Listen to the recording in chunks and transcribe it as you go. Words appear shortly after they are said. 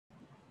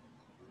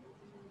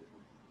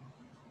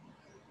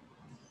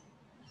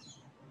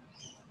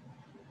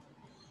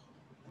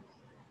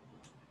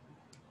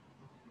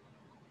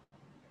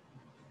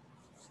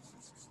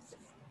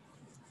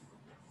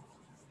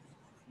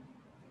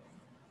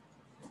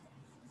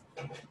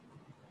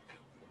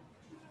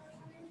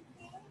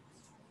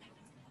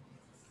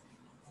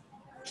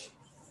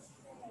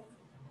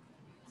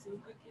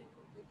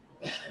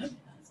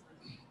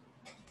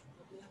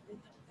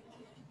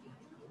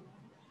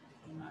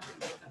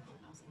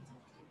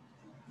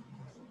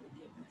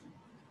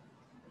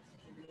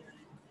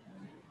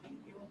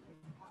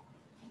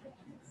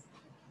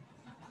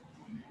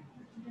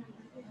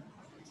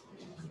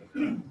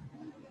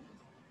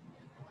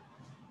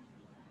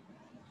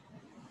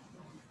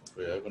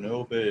Kaya kung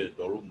ano ba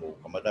tolu mo,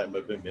 kamatay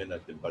mo ba may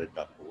natin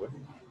parita po eh.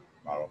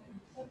 Malo.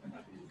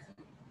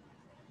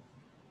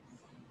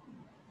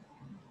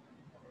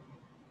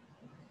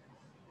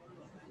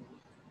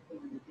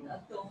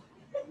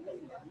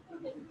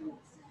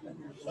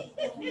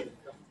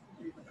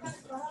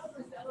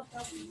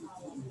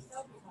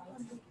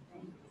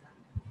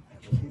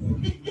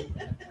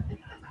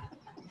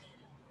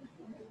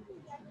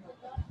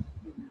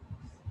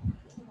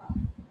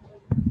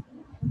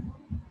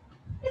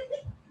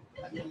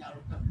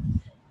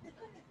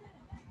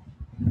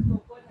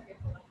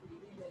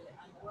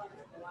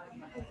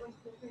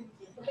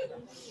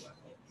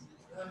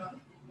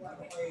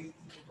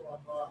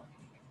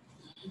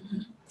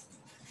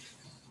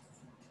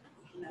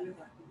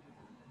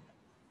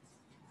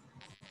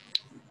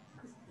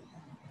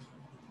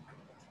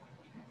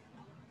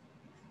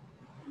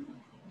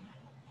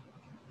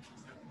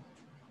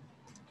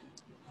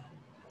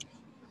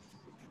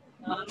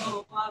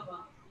 No,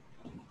 Papa.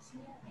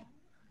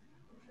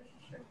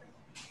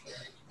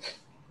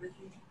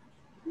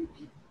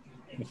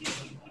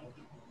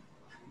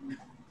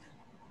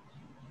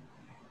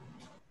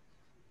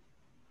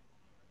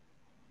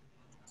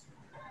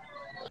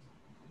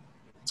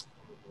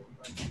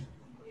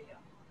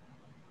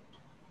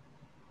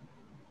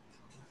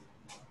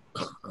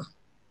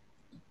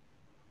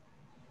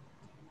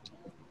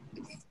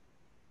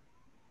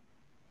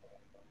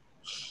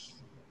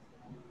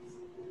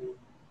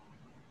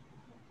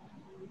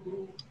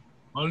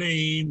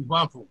 Mali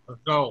wafu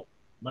kakao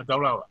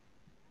matawala.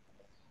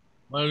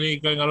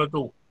 Mali kay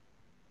ngalotu.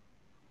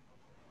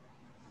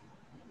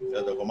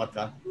 Saya dah komat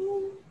kan?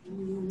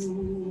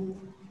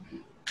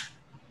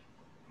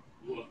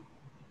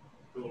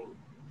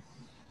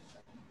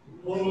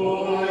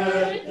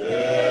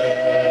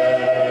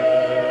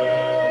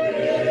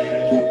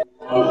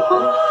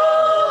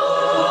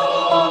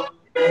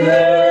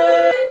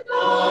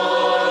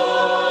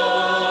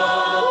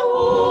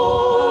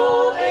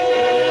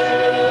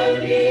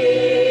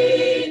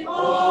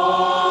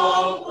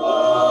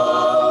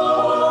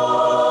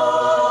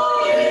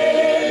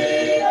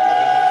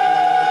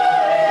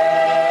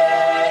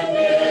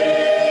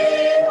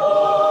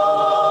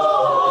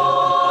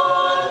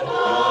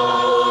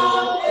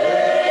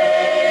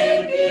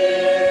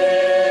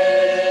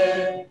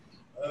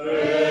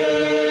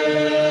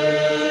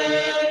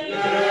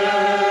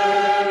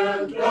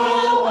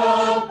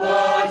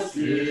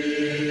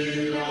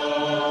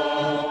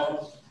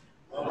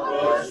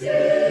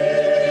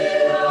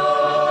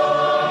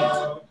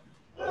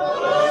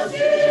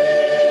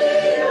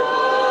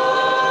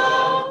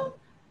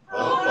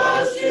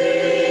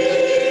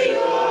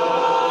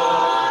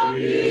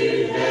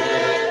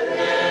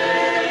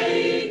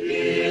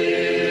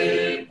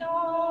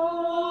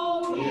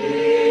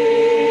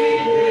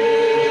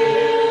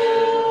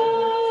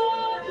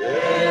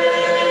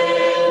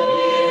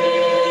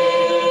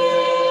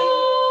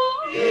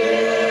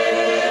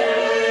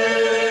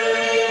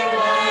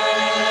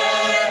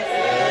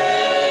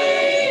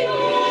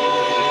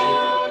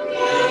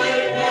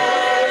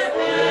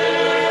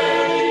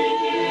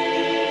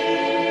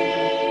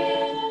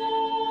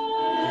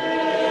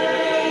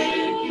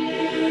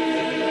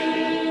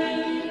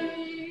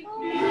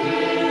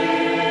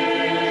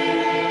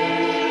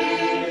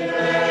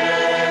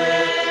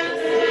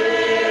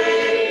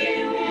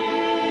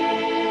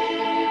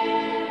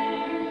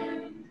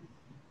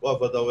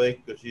 Wafadaway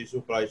kasi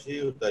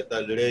supraisi utai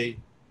talirei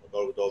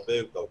utol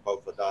tobe utau kau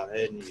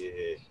fatahen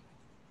ye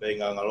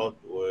penga ngalot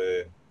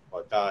we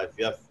pata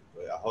fiaf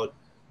we ahot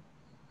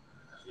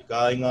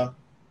ikainga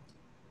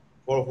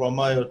for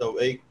mai utau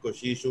ek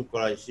kasi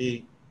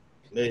supraisi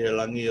ne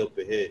helangi o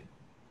pehe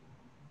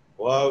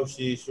wau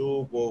si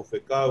su bo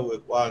fekau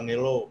e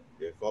kwangelo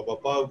e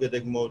whapapau ke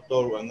tek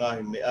motor wa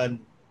Ngaahi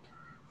mean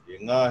e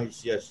Ngaahi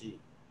siasi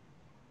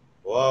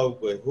wau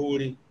koe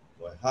huri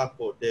koe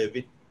hako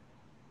David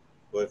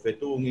koe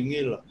whetu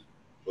ngingila,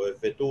 koe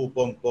whetu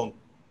pong.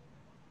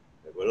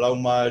 E koe lau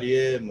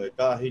maarie, mo e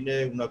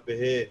tāhine una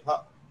pehe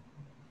ha.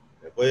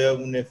 E koe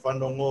au ne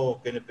whanongo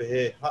kene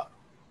pehe ha.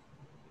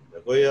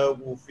 E koe au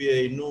uwhia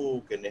inu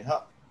kene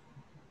ha.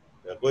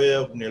 E koe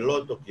au ne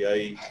loto ki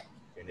ai,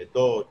 kene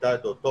tō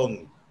tātou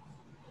tongi.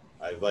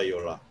 Ai vai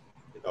o la,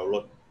 e tau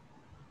loto.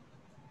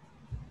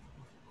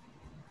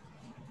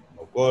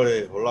 O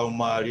kore, ho lau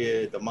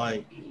maarie e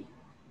tamai.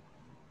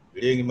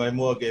 Ringi mai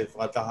mua ke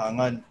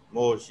whatahangan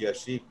mō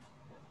siasi.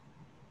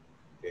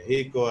 Ke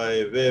hiko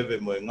ai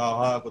vewe mo e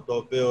ngauha ko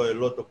tō peo e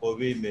loto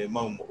kovi me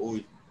mau mo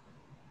ui.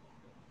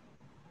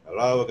 Ka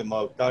lawa ke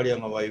mau taria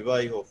ngā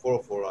vai ho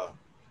forofora.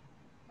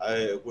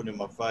 ai kune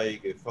mawhai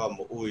ke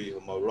whamo ui o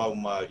maulau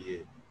maari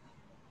e.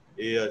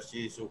 Ia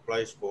Jesus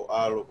Christ ko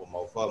alo ko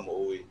mau whamo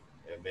ui.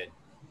 Amen.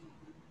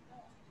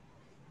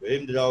 Ko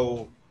himdi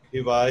rau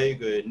hiwai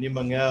ke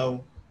nima ngeau,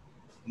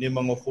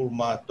 nima ngofuru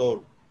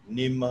mātolu.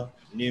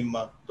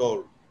 Nima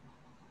tolu.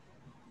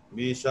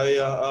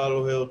 Misaia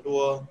alo heo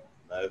tua,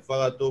 na e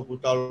whakatopu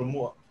talo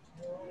mua.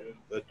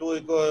 E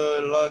tui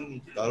koe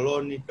langi,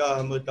 taloni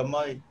taha mo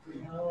tamai.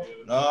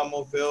 Nā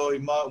mo wheo I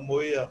mau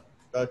mo ia,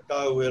 ta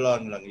tau e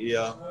langi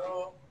ia.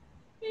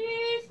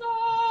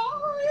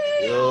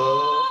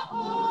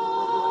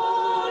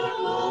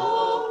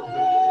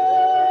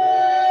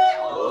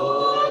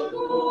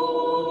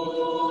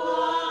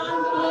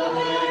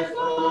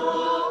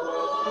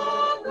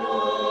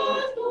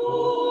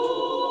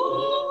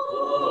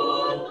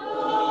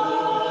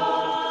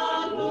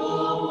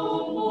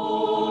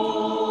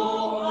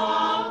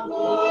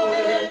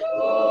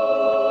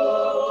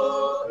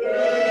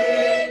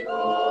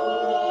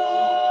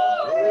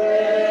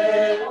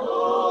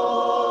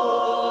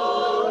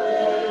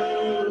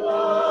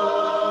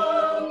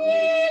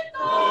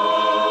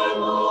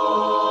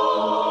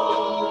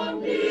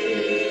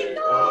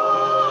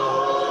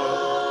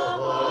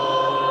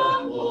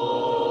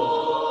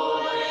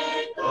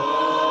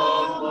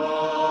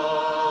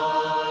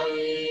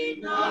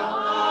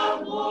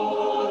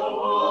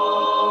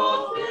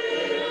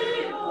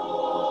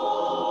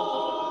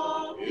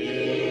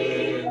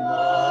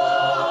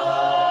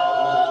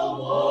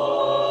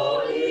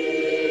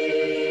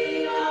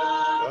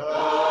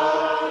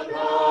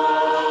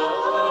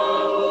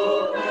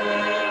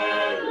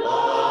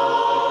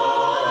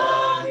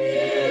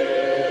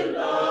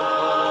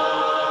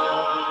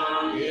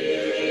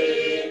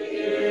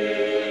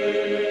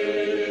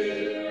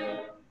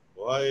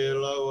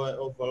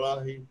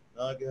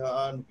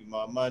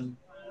 Mamani,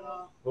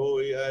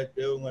 hoi ai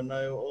te unga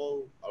nei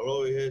o,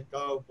 aloi he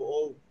tau po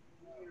o,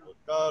 o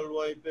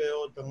tālua I pe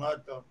o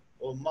tangata,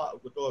 o maa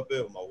kutoa pe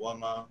o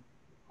mawanga.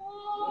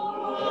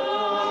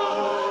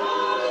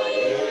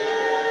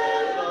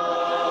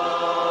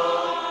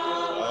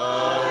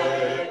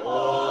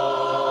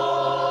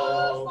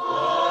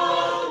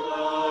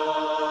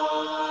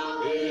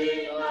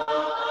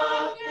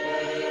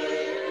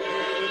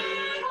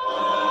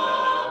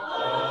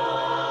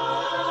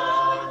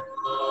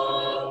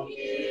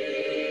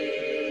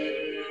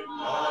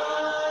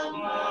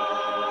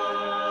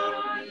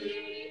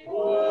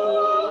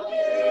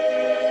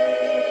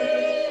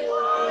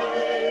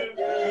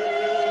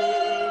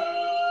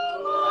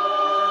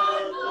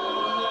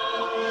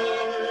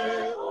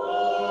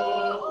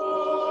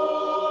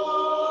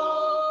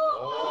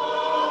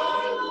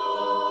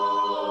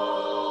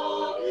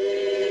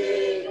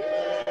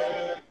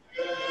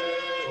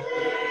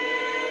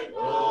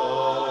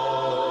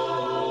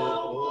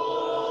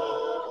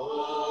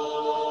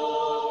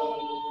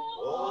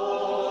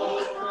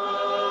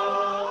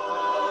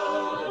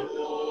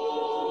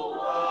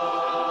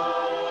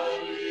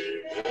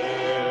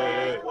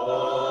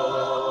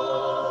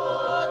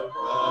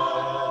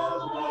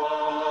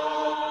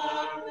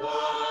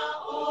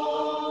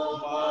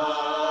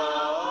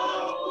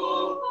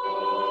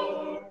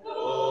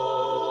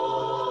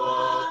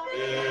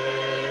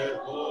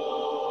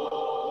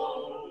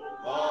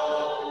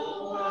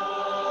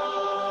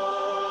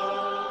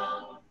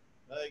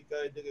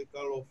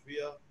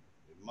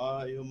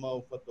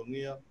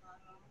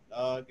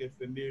 Na ke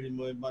family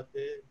mo e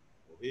mate,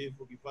 o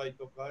hifu ki whai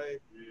tokai,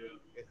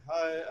 e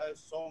hae ai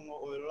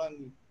songo o e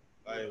langi,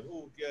 kai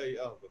hu ki ai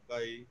aho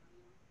kakai.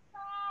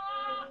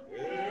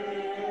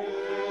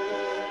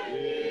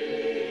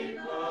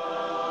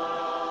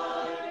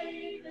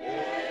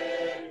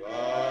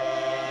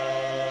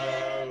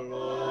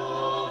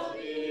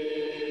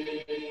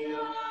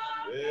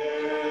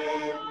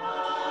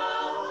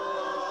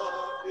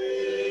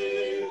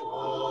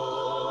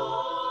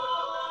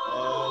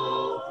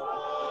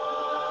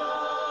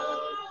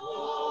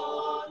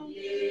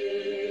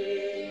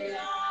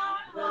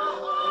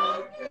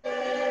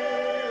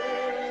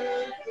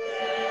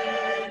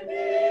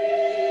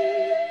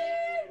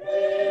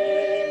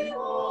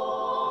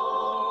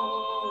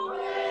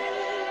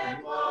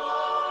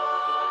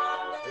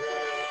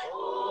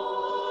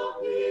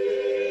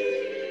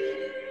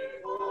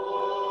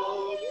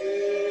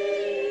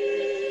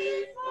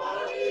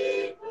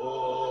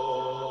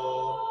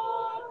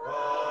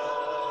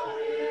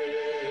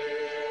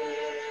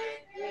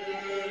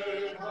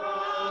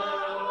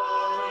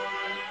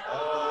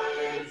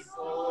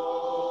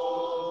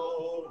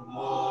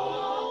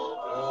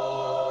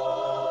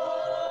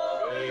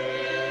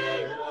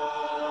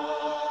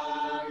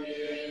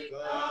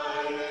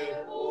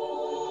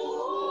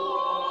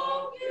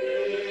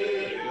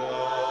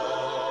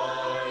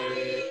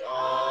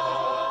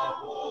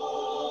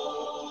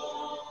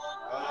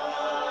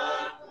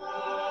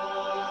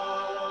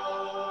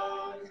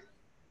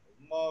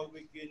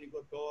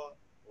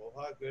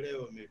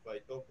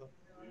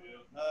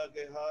 Na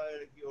ke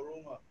haere ki o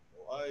runga,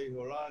 o ai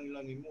ho langi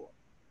langi mua.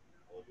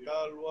 O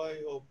tālu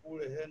ai ho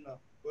pule hena,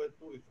 koe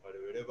tui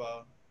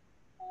wharewerewa.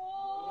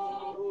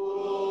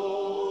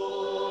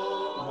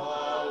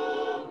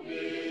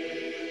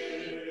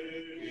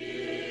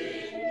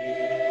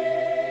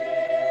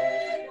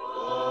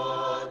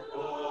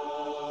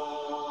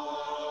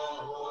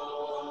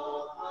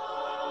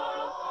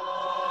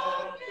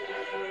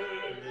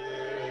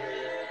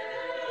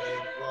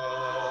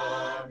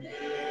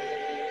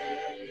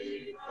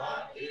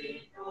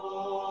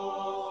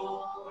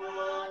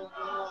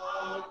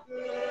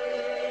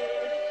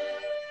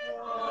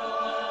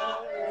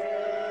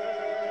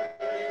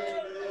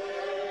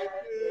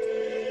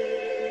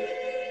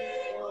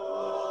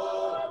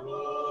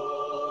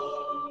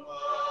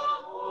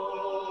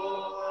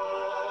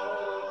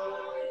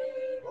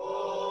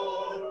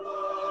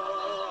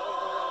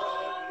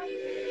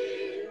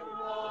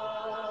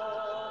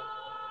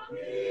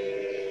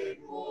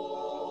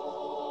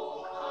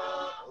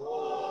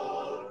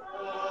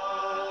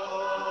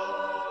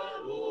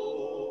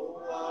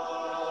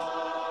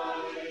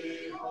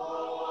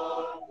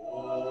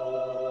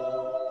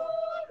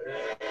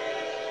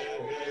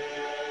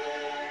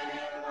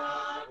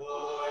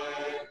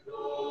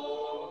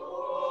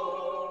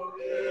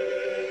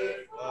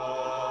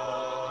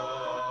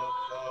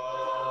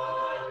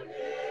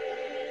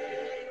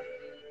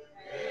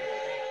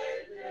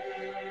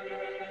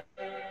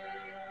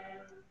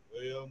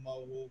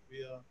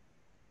 pia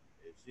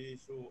e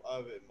sisu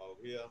ave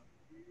mauhia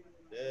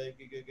te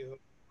ki hoi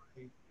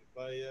e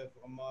whai e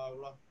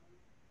whakamaula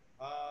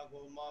ha ko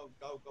mau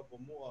tau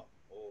kapomua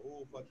o hu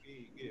whaki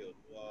i ke o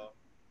tua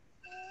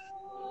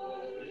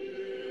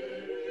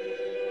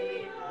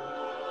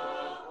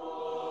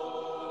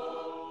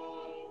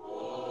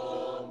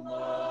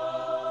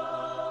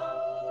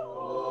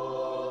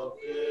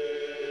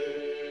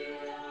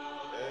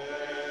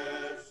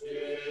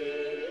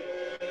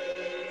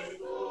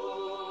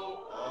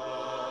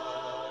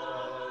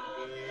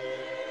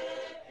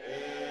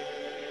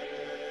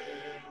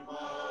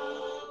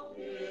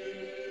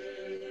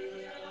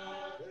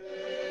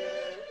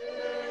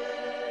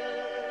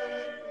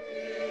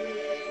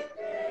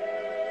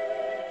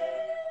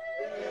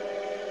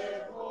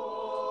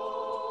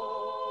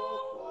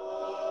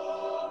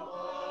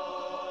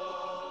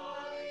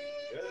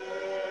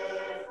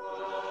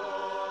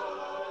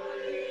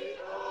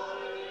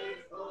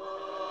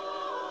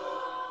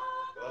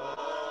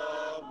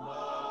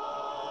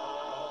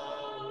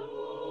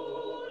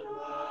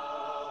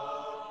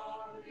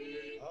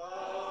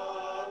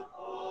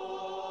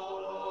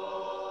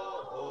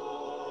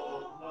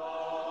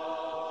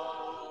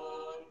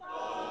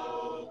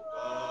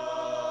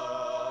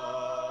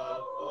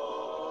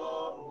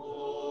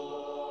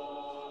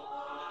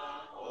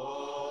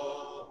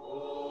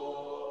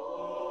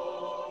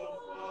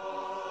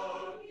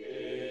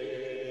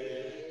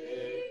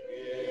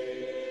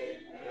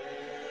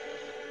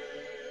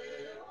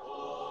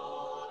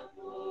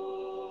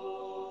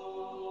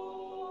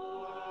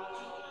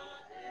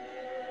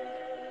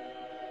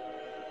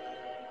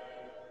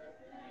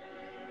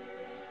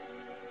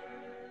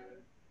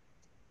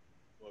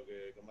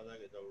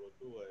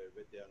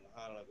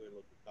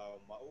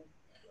mau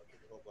la te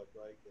hoka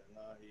tuai ke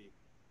Ngaahi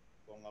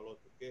ko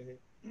ngalotu kehe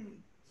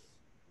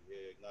e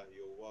Ngaahi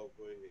o wau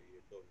koe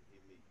e tohi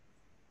himi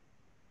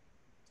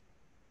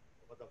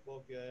o kata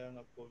poki a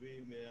anga kovi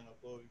me anga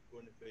kovi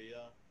kone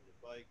whea ne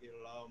whai ke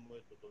lao mo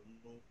e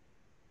totonu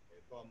e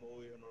wha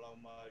moi hono lau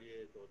maari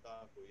e tō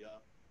tāko ia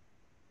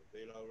e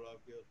whei lau lau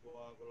ki o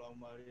toa ko lau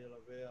maari e la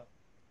vea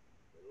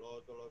e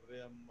loto la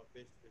vea ma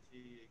pesi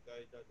pesi e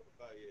kai tato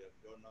kai e a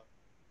fiona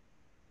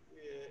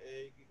e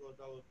iki ko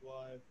tau tua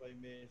e whai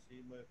me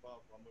si mo e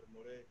wha more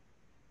more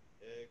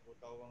e ko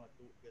tau anga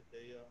tu ke te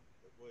ia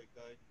e koe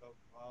kai tau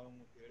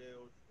whaongo ke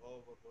reo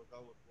sihova ko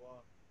tau tua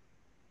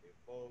e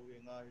pou e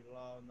Ngaahi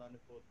lao nane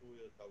potu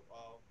e tau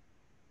ao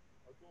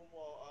a tu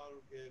mo alu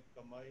ke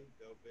tamai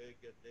ke o pe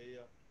ke te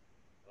ia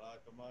la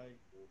tamai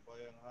ku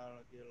whai ang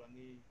hala ke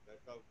langi kai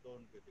tau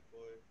ton ke te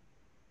koe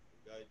e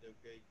kai te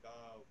kei tā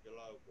o ke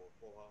lau ko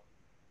poha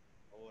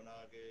o nā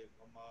ke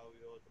whamau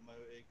i o tamai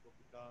o e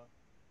kopita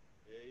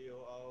e iho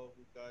ao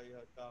ku kai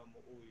ha tā mo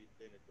ui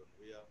tene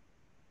tonuia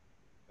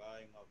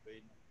kai ngā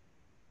whaina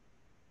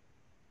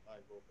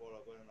ngai ko pola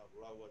koe na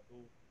kulau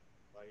atu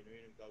kai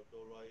inu kau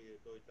tolu ai e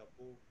toi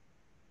tapu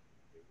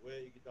e we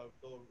i ki tau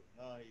tolu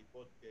Ngaahi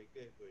pot ke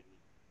koe ni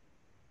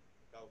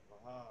e tau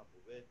kaha pu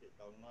vete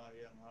tau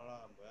Ngaahi ang hala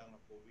mo anga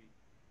kovi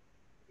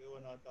ke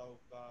wana tau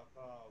ka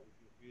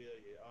usi fia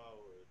i ao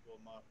e tua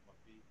mas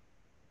mafi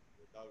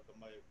e tau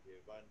tamai o ke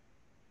van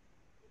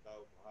e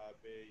tau kaha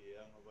pe i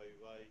anga vai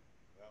vai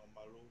e anga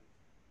malu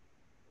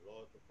lo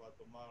te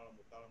whato mara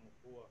mo tala mo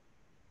kua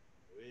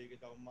o e ke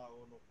tau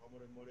mao no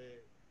whamore more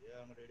e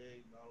anga rerei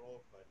ngā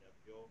lofa ni a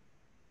pio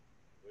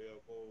o e o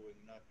kou e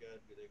nginakia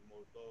ke te mo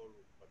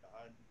tolu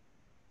patahani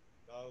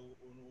tau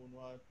unu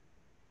atu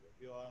e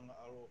pio anga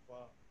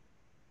alofa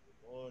e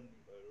moni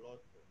o e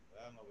loto e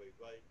anga vai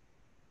vai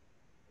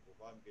e ko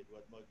wham ke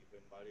tuat mo ki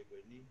whengmare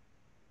koe ni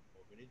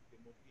o minit ke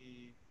mo ki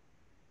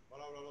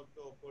Palau la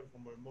loto o kore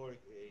whamore more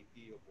ke e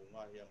ki o ko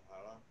Ngaahi ang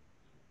hala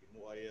ki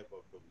mua e pa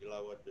to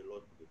kilawa te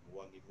loto ke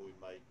muangi mui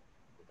mai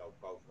ke tau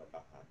kau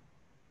patahani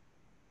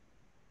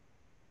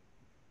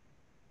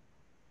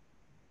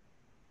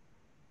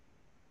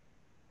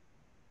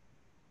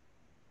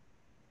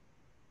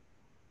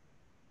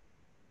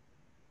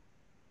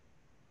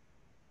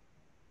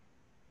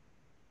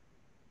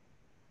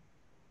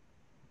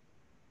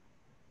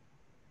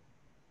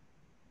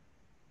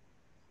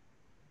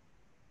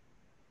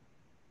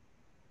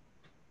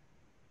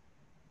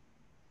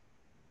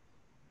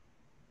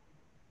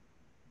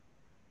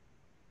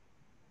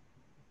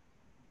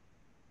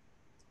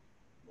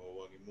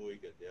wangi mui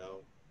ke te au.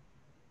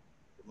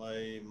 Te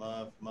mai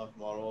maf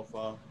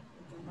malofa.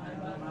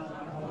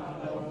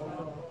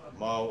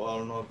 Mau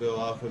au no peo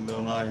afe meo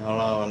Ngaahi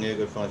halau ange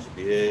koe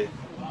whansipi he.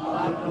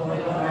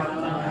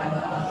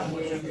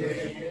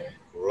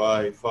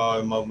 Urahi whao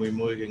e mau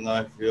mui ke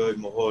Ngaahi whio i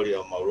mohori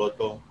au mau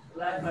loto.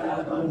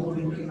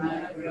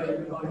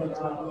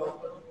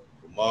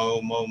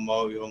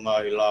 Mau i ho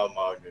Ngaahi lau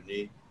mau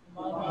ni.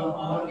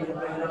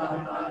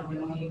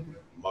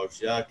 Mau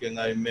siake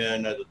ngai mea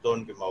na to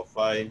ton ke mau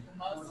whai.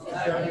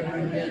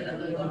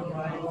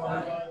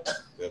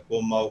 Ke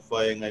ko mau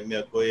whai ngai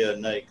mea koea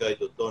nai kai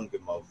to ton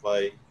ke mau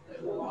whai.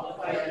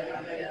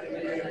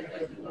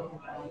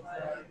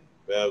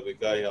 Pea ki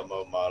kai ha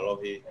mau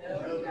malohi.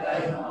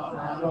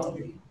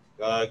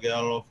 Ka ke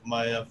alo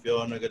mai a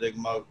fiona ke te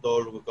mau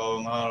tolu ka o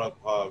ngala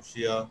pa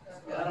sia.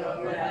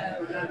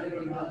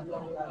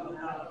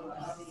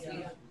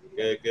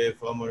 Ke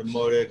whamore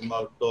more ke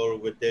mau tolu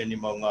ke tēni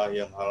mau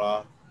Ngaahi ang hala.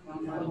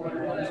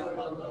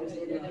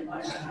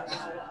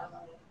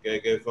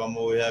 Ke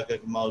whamohia ke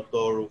mau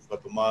tolu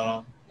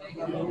whatumana.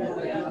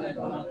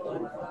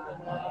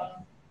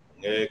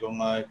 Nge ko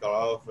ngai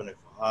kalao whane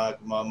whaha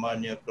ki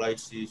mamani a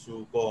klaisi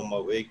su ko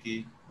mau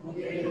eki.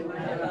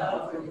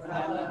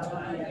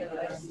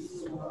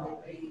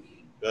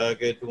 Ka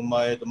ke tu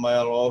mai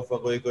alo ofa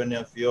ko iko ni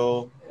a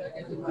fio.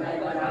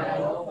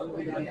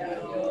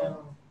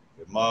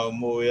 Ke mau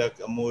muia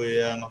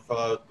ngā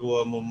whakautua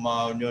mo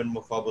mau nion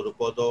mo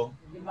whapotopoto.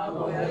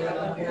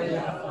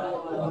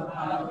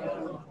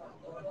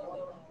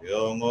 Ke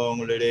o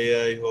ngong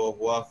lerea I ho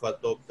huafa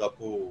top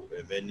tapu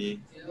e meni.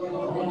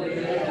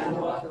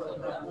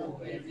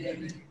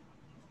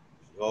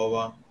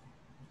 Jehova,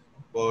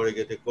 kore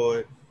ke te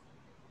koe.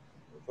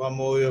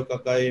 Whamoi o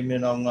kakai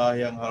mena o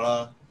Ngaahi ang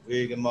hala.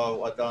 Wi ke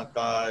mau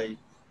atangatai.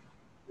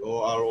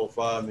 O aro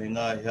wha me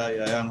Ngaahi hai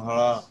ai ang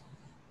hala.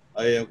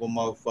 Ai ko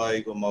mau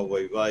whai ko mau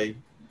waiwai.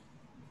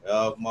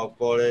 Ko mau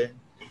kore.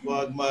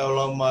 Wha ke mai o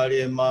lau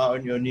maari e maa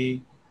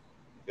onioni.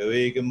 Ke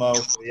wi ke mau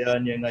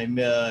kuiani ngai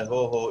mea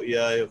hoho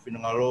ia e o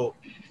whinangalo.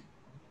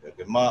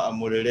 Ke maa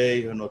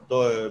amurerei hono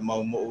toe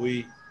mau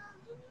moui.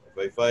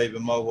 Whai be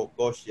mau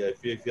hokosi ai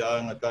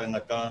whiwhia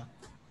ngata.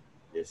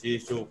 Ye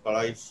sisu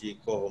kalaisi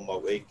koho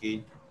mau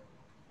eiki.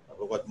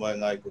 Ako kat mai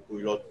ngai ko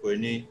kui lot koe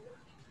ni.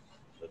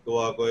 Sa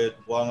tua koe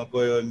tupuanga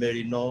koe o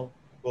merino.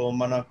 Ko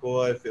mana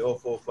koe e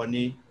ofo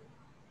fani.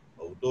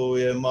 Au tō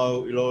e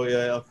mau ilo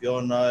e a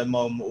Fiona e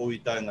mau mo ui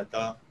tai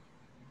ngata.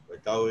 Koe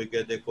tau I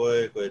ke te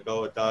koe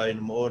tau e tai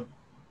ni moon.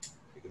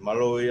 Ke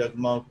malo I at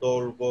mau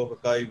tōru ko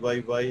kakai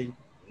vai.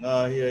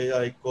 Ngaahi ai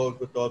ai ko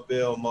toa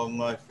pēo mau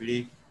ngai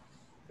whiri.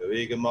 Ke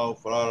wike mau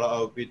whalala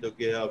au pito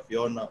ke a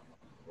Fiona.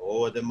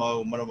 O te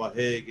mau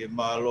manamahe ke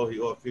mālohi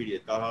o whiri e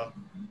taha.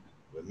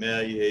 Koe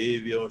mea I he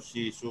iwi o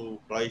sisu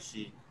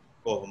klaisi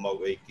koho mau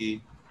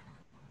eiki.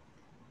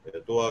 E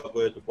toa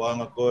koe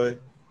tupuanga koe.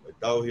 Koe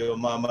tauhi o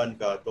mamani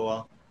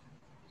katoa.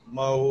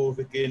 Mau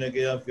whikina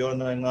ke a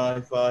Fiona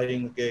Ngaahi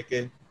whahinga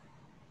keke.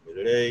 Ke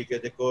rei ke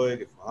te koe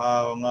ke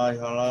whaha o Ngaahi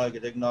hala ke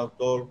te ngau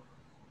tolu.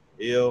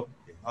 Io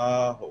ke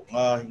haa ho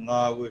Ngaahi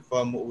ngāui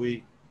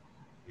whamuui.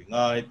 Ke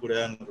Ngaahi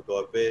kureanga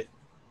katoa pē.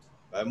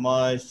 Kai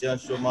mai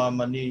siaso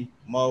mamani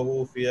mau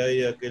huwhi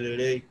ia ke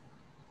rei.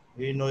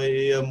 Hino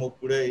ia mo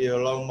kure I o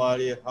lau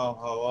maari e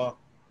hau.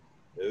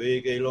 E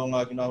wike I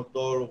longa ki nau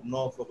tolu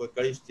nofo koe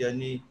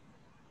Kristiani.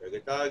 Ke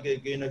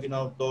tāke kina ki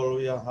nau tolu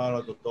ia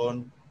hala to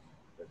tonu.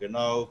 Ke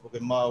nau po ke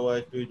maua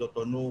e tui to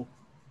tonu.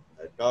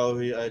 E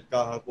tauhi e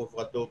taha ko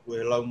whakatoku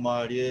he lau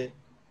maari e.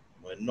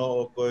 Mo e no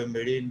o koe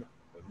merino.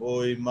 E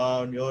moi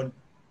mau ni on.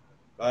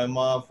 Kai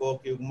maa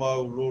whoki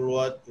mau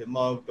luluat ke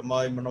mau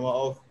tamai manama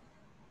of.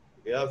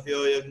 Ke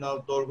awhio I nau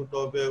tolu ko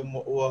tōpea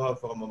mo uaha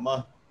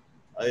whakamama.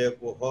 Ai e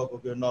ko hoko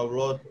ki o nau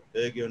loto.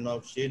 E ki o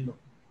nau sino.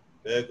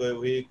 E koe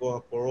uhi ko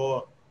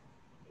haporoa.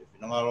 E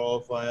whinangaro o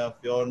whai a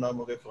Fiona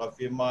mo ke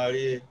whakawhi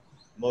maari e.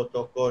 Mo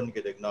tokoni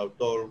ke te nau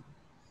tolu.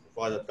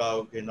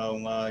 Whatatau ke nau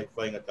Ngaahi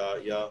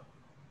whaingata ia.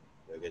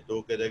 Ke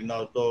tūke te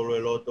nau tolu e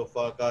loto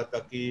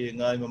whakataki e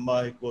ngai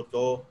mamahi ko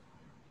tō.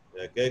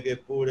 Ke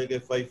pūre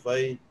ke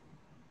whai.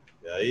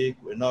 Ai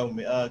ku e nau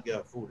mea ke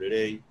a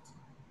whurerei.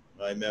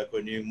 Ngai mea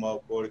koe ni mau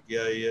kore ki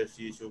a ia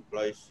sisu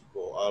klaisi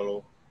ko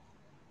alo.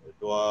 E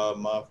toa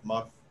maf.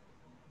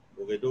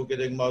 Ke tūke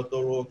te mau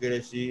tolu o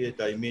keresi e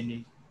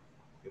taimini.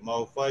 Ke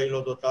mau whai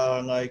loto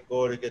tā ngai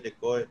kore ke te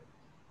koe.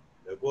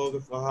 E kua ke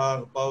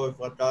whaha pau e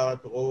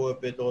whata toko e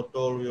peto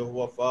tolu I o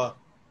hua wha.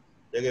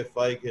 Te ke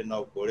whai ke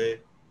nau kore.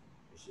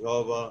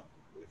 Jehova,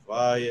 ke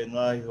whai e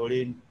Ngaahi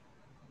horin.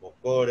 Mo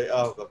kore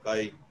aho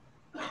kakai.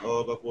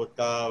 O ka kua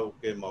tāu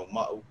ke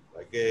mau.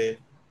 Kai ke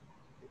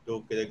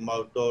tūke te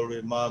mau tolu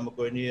I māma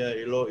koe nia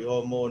I lo I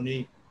ho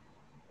mōni.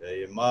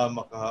 E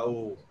māma ka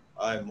hau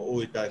ai mo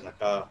ui tai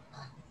ngata.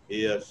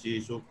 Ia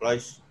sisu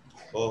Christ.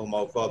 O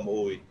mau wha mo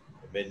ui.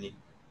 E meni.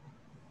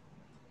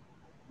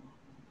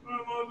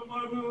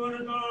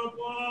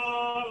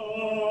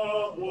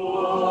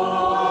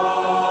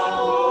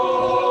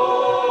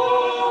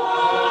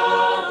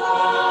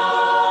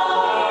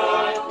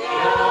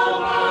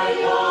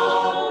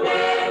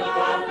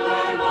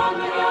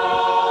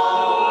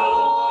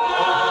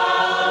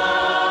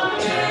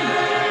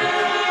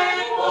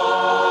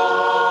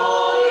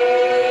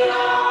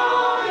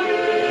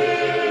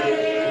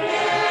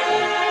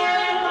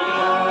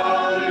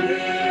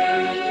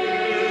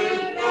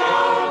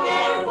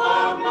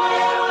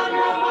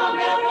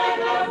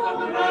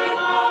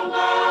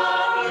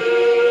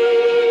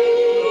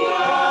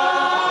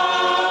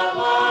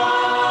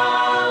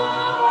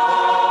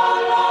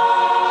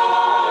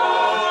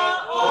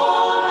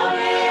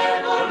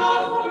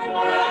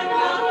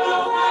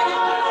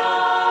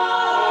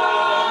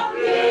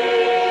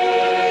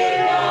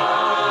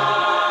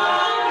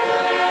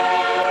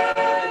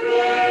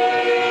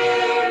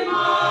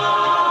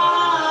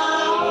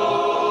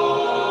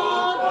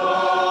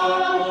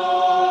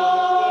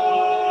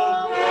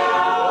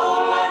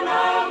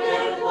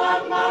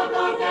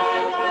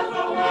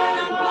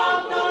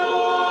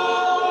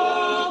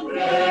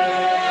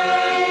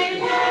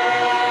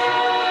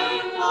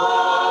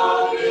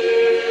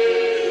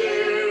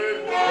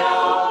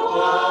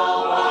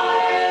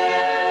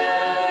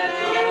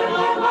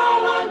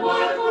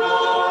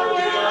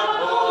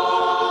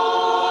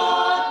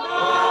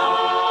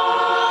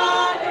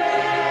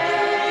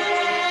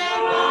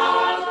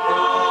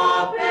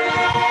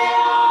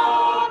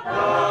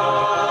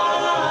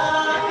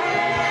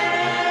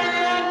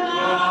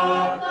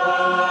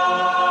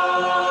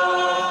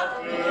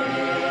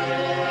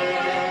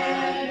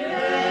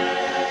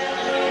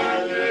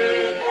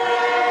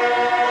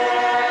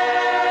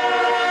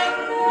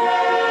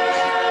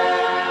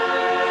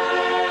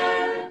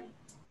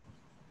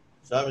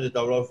 Saame te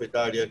taulau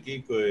whetari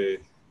aki koe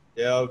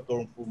te au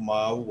tolu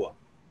Monu'ia.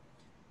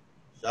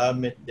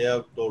 Saame te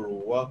au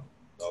tolu ua,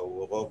 tau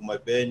wakau mai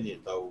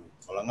peni, tau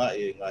malangai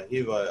e Ngaahi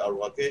e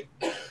aluake.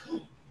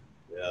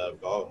 Ia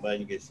kau mai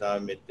ni ke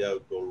Saame te au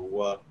tolu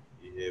ua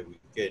i he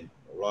weekend.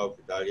 Taulau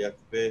whetari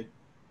aki pe,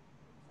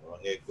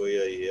 wange koe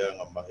i he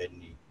anga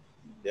maheni.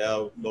 Te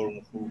au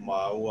tolu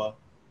Monu'ia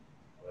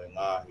e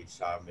Ngaahi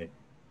Saame.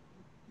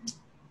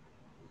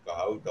 Ka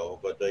hau tau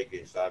hokatai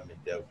ke Saame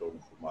te au tolu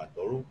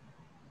tolu.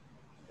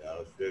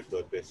 Ia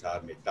spirito pe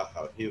Saame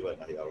taha hiwa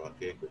ngahi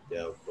aluake ko te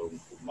au tolu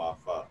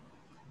wha.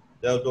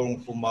 Te au tolu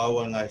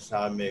Monu'ia ngai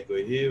Saame ko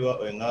hiwa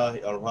o Ngaahi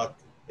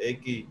aluake.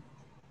 Eki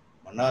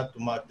manatu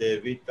ma te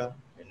vita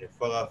e ne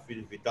whaga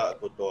whiriwhita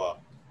kotoa.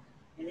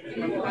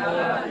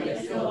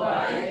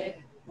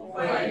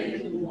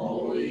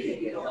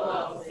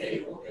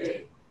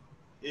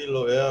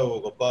 Ilo e au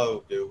o ka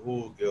pau ke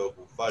hu ke o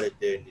ku whare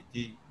te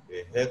niti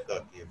e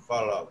heka ki e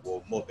whala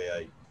o mohe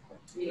ai.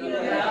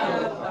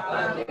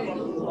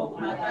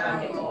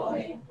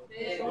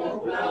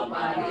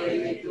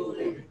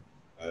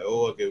 Ai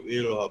oa ke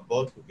ilo ha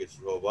botu ke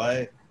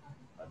sihowae,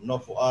 a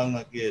nofo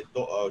anga ki e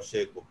toa o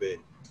se kope.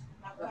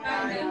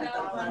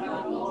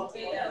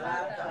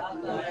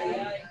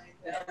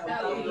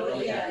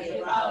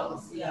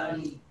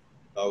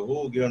 Tau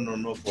hu ki ono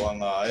nofo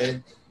anga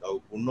e,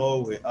 tau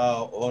kunou he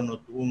ao ono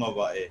tuunga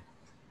wa e.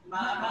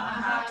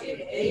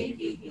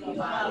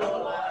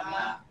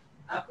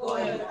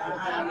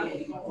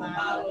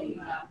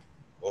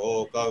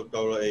 O kau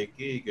taula e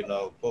ki ke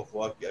nau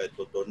kofo aki ai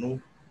totonu,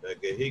 pe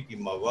ke hiki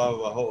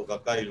mawawa ho o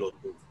kakai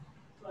lotu.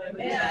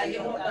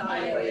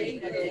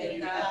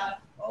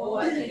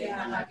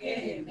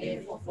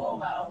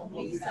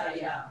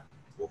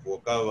 Kofo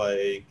kawa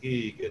e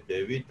ki ke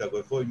te vita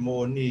koe foi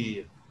mō ni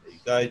i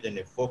kai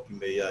tene foki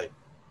me iai.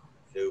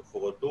 Te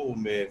ufokotu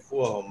me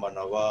fua ho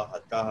manawa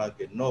hataha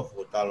ke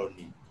nofo talo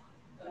ni.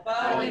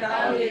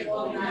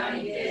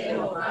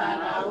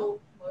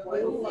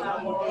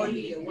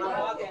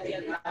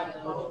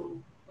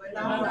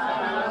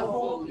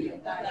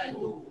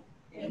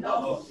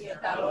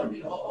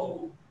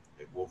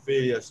 E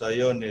kofia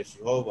Saione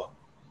Sihova,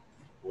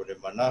 kone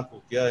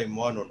manaku ki ai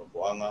moano no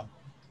poanga.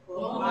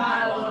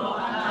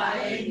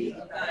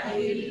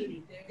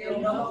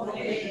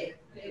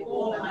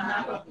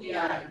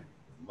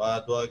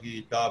 Mātua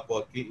ki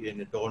tāpua ki e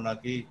ne tōna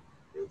ki,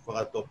 e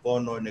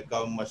whakatopono e ne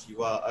kau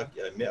masiwa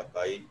aki ai mea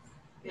kai.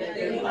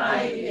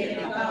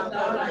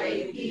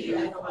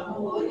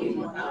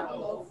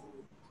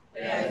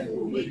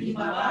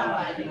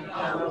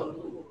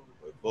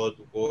 Koe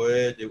potu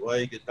koe te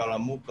wai ke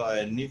talamuka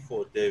e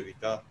nifo te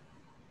vita,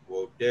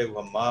 ko te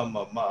wa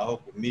mama maa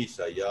hoku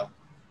Misaia.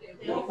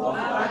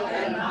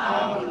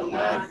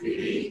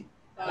 Ngaahi,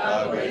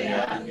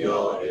 Kawenya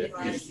yo e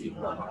fisi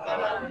no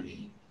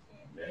makalani.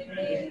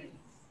 Amen.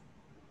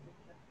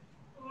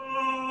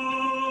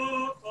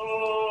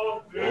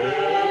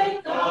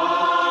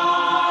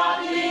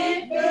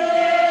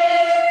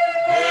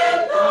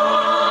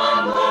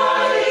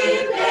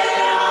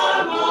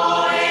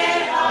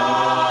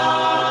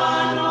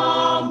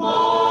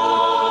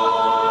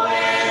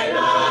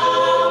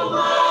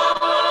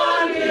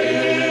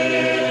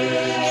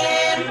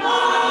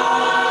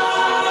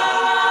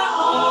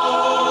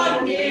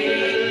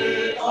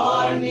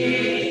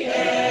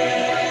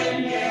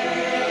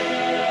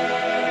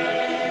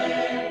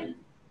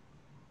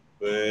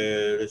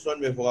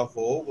 Me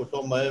whakafo ko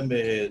toma e me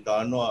he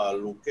tānoa a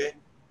luke,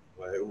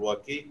 wa he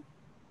uaki,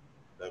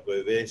 ta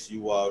koe vesi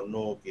ua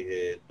no ki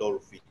he tolu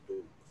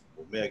fitu.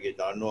 O mea ke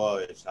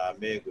tānoa e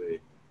Saame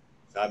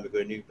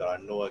koe ni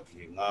tānoa ki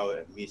he ngāwe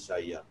e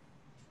Misaia.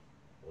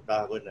 O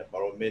taha koe ne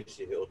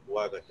paromesi he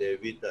otuaka te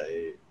vita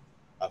e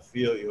a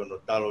whio i hono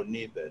talo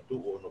ni pe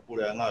tu o no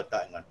pure a ngā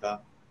ta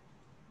ingata.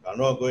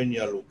 Tānoa koe ni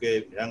a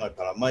luke, ni hanga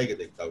talamai ke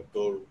te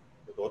kautolu,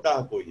 o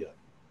taha koe ia,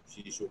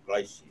 si isu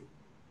kraisi.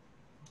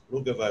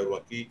 Luke vai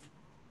uaki,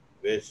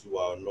 vesi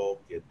wa no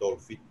ke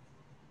tolfit.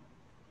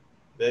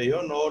 Pe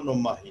hono ono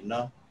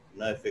mahina,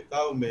 na e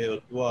whekau me o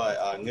tua e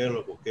a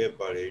ngelo ko ke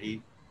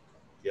pareri,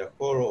 ki a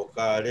koro o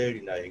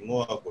kāreri na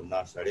ingoa ko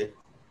Nasare.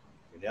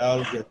 Kene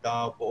alu ki a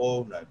tāo po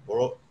o na e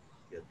poro,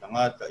 ki a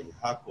tangata i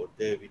hako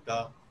te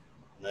vita,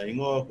 na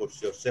ingoa ko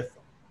Siosefa.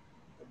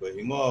 Na ko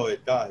ingoa o e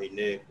tahi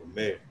ne ko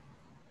Mary.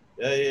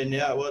 E ne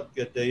a wat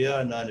ki a te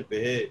ia na ne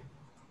pehe,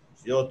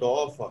 si oto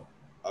ofa,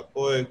 a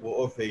koe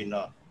ko ofe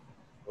ina,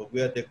 o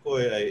kia te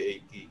koe ai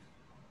eiki.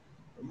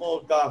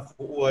 Mō tā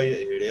fuua ia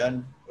e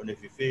hereani, o ne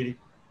whiwhiri,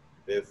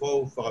 pe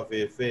fōu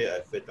whakawhewhe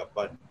ai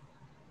whetapani.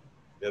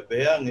 Pea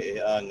pehange e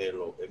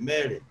angelo, e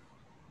mere,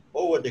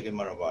 oua te ke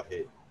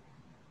manawahe.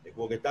 E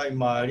ko ke tai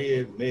maari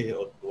e mehe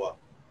o tua.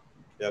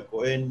 Pea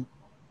ko en,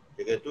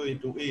 te ke tui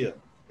tu ia,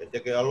 te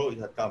ke alo i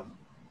hatamu.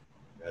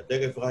 Pea te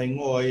ke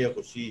whakahingoa ia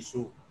ko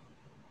sisu.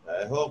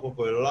 Pea e hoko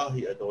koe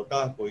lahi e tō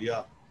tāko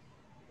ia.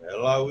 Pea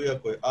lau ia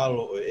koe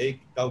alo o e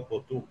eiki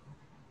taupotu.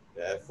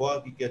 Pea e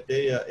whaki kia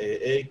te ia e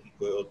eiki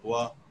koe o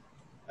tua.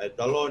 Ai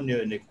taloni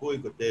e ne kui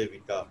ko te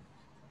vita.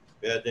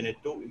 Pea tene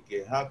tu i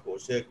ke hako o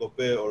se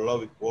kope o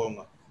lawi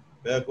kuonga.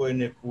 Pea koe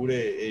ne pure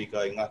e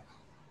ka inga.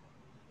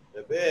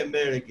 E pe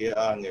mere ke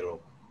angelo.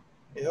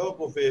 E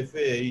hoko fe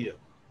ia.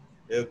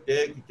 E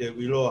te ki te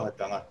wiloa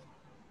hatanga.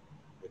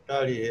 E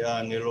tari e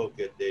angelo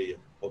ke te ia.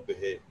 Ope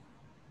he.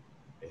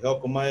 E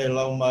hoko mai e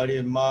lau mari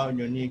e maa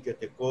nyoni ke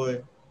te koe.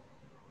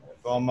 E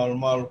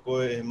whamalu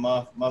koe e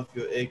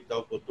mafio e ki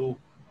tau kotu.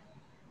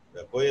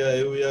 E koe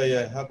e uia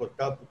e hako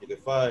tapu te ke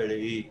whaere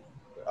i.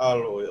 E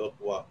alo e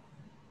otua.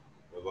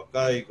 E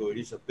wakai ko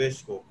risa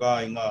pesko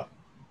ka inga.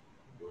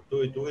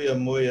 Tui a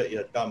moia i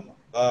a tama.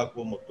 Ka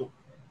kua motu.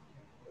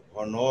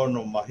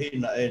 Hono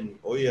mahina eni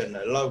o ia na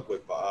lau koe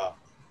paa.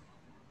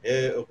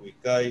 E o kui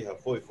kai ha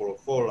foi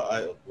fola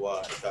ai o tua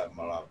e tae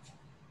malau.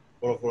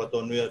 Fola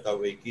tonu ia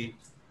tau eiki.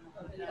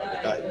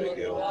 A tae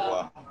peke o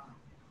tua.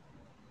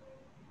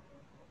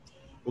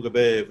 Puke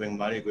pe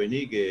whengmari koe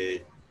ni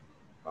ke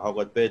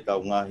kahokat pe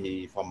tau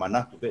ngahi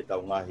whamanatu pe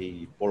tau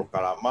ngahi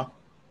polokalama.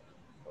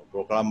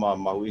 Polokalama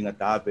mahu inga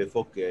taha pe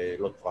foke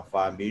lot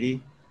whawhamiri.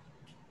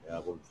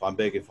 Ko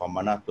whambe ke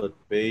whamanatu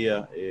pe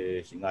ia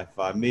e singai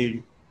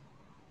whamiri.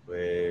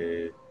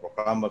 Pe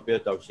programa pe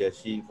tau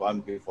siasi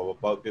fam ke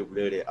whawapau pe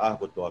ulere a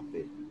ko toa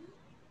pe.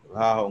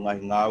 Ha o ngai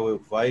ngawe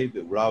fai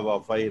pe ulawa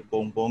fai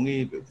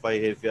pongpongi pe fai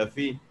he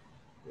fiafi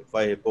pe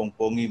fai he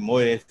pongpongi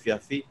moe he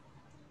fiafi.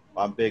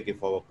 Fam pe ke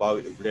whawapau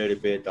ulere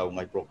pe tau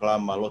ngai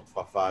programa lot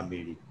fa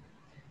family.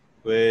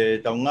 Pe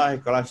tau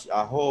ngai klasi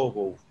aho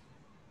ko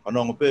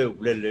anong pe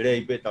ulere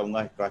rei pe tau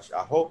ngai klasi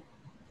aho.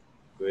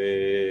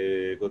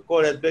 Pe ko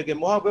kore pe ke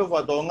moha pe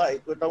fa tau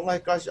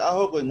ngai klasi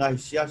aho ko ngai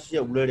siasi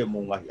ulere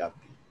mo ngai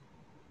api.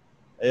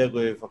 E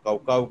koe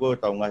whakaukau koe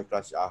tau ngai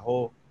klasi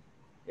aho.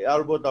 E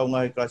albo tau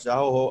ngai klasi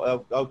aho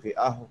au ke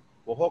aho.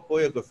 Ko hoko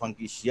e koe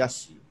whanki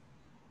siasi.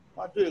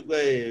 Matu e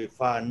koe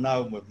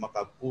whanau me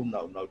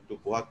makapuna o nau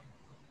tuku haki.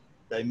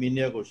 Tai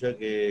minia ko sia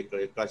ke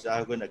klasi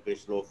aho koe na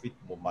klasi lofit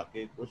mo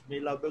make. Ko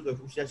smila pe koe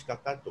fusiasi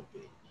kakato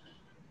pe.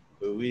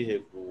 Koe wihe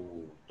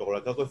ku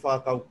tokolaka koe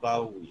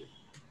whakaukau.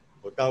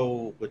 Ko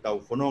tau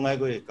whanonga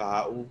koe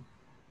kahau.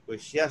 Koe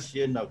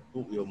siasi e nau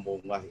tuku o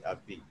mo ngahi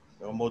api.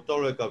 Mo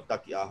tolo e kau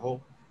taki aho.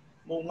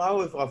 Mo ngau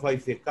e whawhai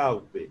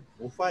whekau pe.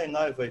 Mo whai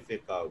ngau e whai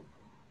whekau.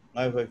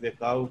 Ngau e whai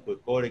whekau koe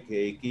kore ke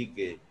eiki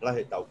ke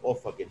lahe tau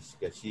ofa ke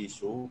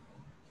sisu.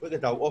 Koe ke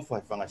tau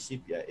ofa e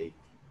whangasipi a eiki.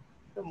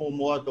 Te mo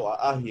moa to a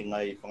ahi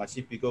ngai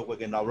whangasipi koe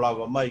ke nau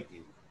lawa mai ki.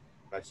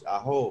 Kasi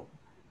aho.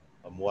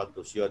 A moa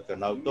to siot ka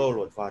nau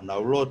tolo at wha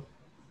nau lot.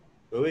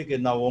 Koe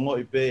ke nau ongo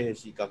i pe he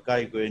si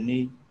kakai koe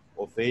ni.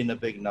 O wheina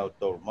pe ki nau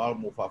tolo. Mal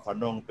mo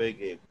whanong pe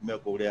ke mea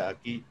kourea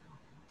aki.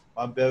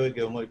 Pampewe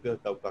ke ngoi pe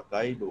tau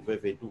kakai do pe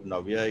fe tu na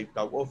via i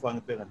tau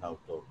ofang pe na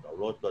auto tau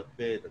loto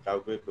pe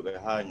tau pe pe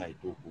ha ngai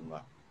tu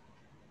kunga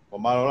ko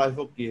malo lai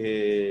fo ki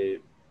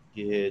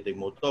he te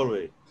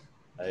motore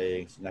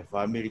ai singa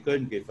family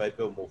kan ke fai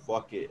pe mo fo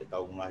ke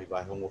tau ngai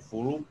vai hongo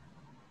fulu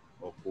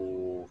o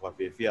ku fa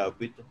fe fia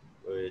bit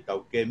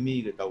tau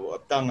kemi ke tau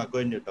tanga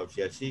ko ni tau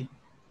siasi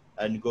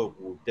an go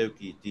ku te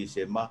ki ti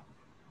sema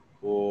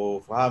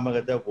ko fa ma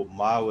ke tau ko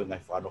mau ngai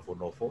fa no fo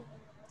no fo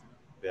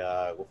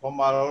pea ko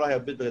whamara lahi a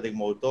bita ke te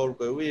motor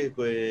koe ui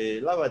koe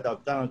lawa tau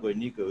tanga koe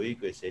ni koe ui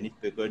koe senit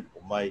pe koe o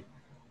mai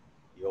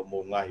i o mo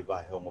ngahi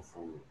wahi hongo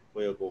fulu.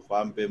 Koe ko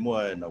whampe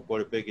mua e nau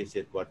kore pe ke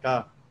se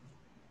tuata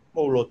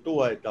mo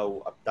lotua e tau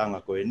aptanga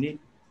koe ni.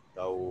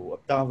 Tau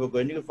aptanga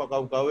koe ni ke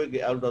whakaukau e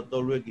ke alu tau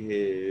tolu e ki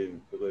he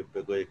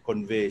pe koe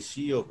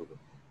konversio.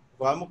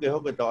 Whamu ke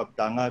hoke tau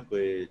aptanga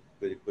koe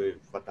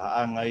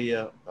whataanga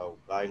ia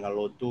tau kainga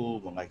lotu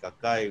mo ngai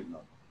kakai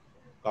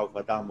kau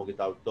kata mo ki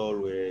tau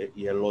tolu e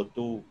i he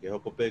lotu ke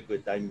hoko pe koe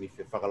taimi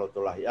fe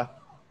whakaloto lahi a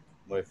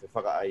mo e fe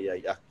whaka ai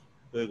ai aki.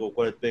 Koe ko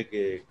kore pe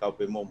ke kau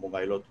pe mo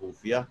ngai lotu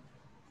hufia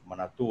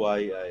mana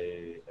tua ai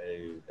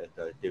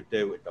teu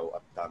teu e tau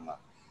aptanga.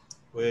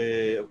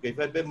 Koe kei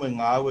whai pe mo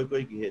ngā aue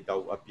koe ki he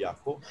tau api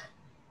ako.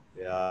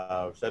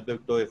 Pea sai pe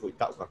toi fui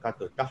tau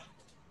kakato e tah.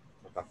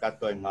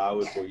 Kakato ai ngā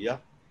aue koe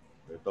ia.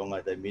 Koe tonga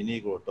tai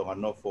mini ko tonga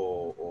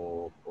nofo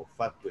o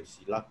fatu e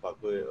silapa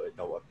koe e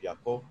tau api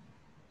ako.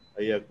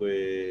 Ia koe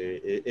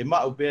e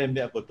mau pe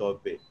mea ko to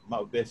pe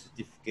mau pe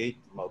certificate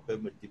mau pe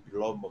me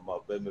diploma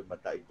mau pe me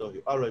matai tohi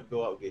alo e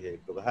toa ke he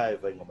ko hai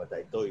vai ngo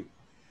matai tohi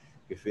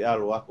ke fe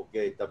alo ako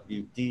ke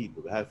WT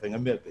ko hai vai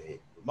ngamea pe he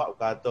mau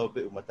ka to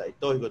pe matai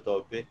tohi ko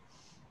to pe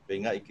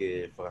pe ngai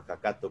ke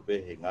whakakato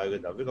pe he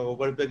ngai na ve ko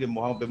pe ke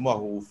mo pe mo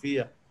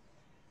hufia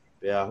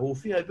pe a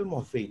hufia pe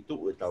mo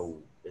feitu e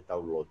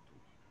tau lotu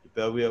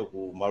pe we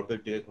ko mau pe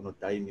te ko no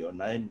taimi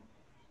online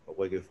o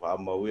koe ke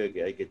whaamau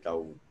ke ai ke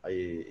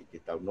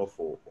tau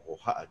nofo o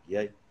haa ki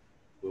ai.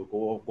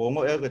 Ko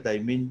ngo ea ke tai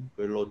min,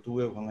 koe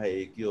lotu e whanga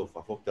e ki o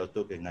whafok tau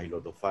tō ke ngai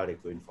loto whare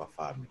koe ni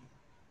whawhami.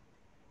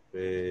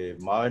 Pe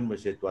maen mo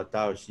se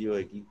tuatao sio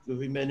e ki,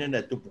 koe mene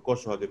na tupu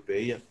koso hake pe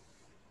ia.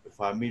 Pe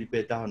whamiri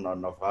pe taha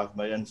na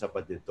whaafmai an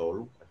sapate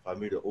tolu,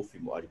 whamiri o ufi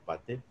mo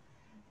aripate.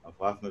 A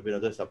whaafmai pe na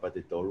tō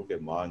sapate tolu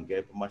ke maen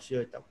ke pa masio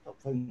e tau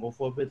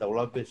whaingofo pe tau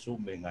lape su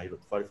me ngai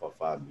loto whare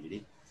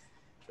whawhamiri.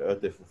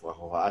 Te fufa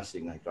ho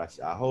ase ngai klasi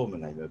aho me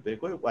ngai me pe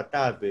koe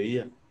wata pe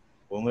ia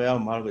ko ngai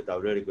am mal ko tau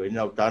le ko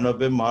ina tano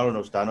pe mal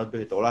no tano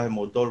pe to la he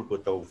motor ko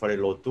tau fare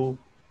lotu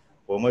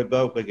ko ngai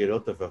ba ko ke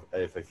roto fa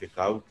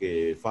kau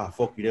ke fa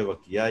fo ki le va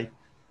ki ai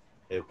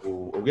e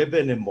ku o ge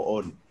bene mo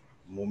on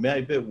mo me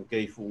ai pe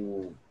ke fu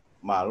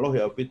malo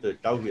he apito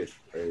tau he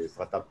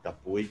fa tap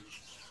tapui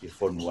ki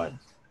fonuan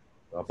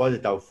apa de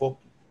tau fo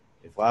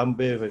e fa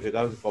ambe fa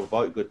kau fa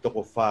ba ko to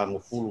ko fa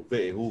ngo fulu pe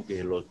e hu ke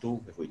lotu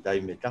e fu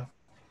tai meta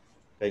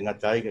kai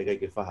ngatai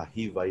ke fa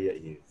hi va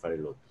i fare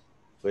lotu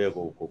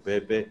ko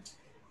pepe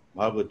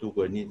Margo tu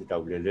ko ni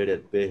tau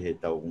lelere pe he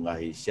tau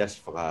ngahi sias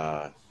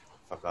whaka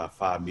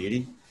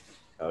whamiri.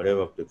 Tau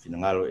rewa te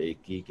whinangalo e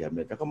ki ki a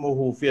me. Taka mo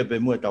hu fia pe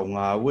mua tau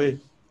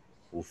ngāwe.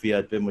 Hu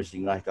fia pe mo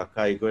si ngahi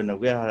kakai koe na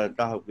wea hara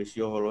taha ke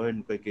si oholo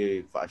hen koe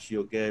ke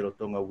whaasio ke ro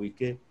tonga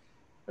wike.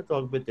 Ka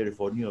toa pe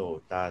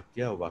telefonio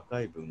tātia o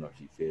wakai pe una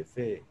si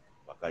fe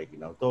wakai ki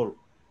nau tolu.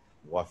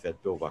 Wafia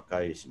to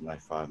wakai si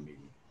ngahi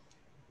whamiri.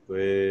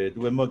 Koe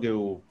tuwe mo ke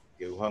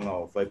uhanga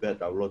o whaipe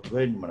tau lotu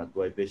hen mana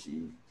tuai pe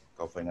si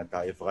kau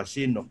whaingata e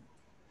whakasino.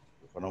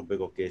 Whanau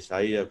peko ke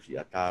saia si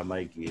a tā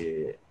mai ki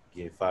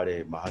e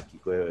whare mahaki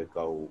koe e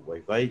kau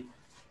waiwai.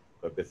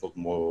 Koe pe whok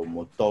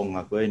mo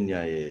tonga koe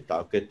nia e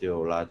tau kete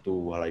o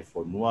lātu halai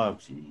whanua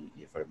si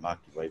e whare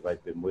mahaki waiwai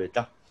pe mue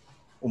ta.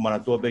 O mana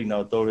tua pek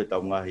nao tore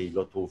tau ngahi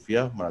lotu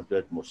whia, mana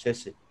tua mo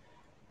sese.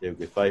 Te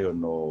ke whai ho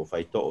no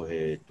whaito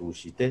he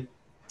tūsite.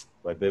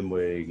 Wai pe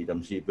mue ki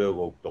tamsi peo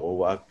ko toko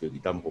wak, ki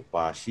tam ko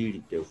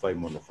pāsiri, te whai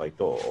mo no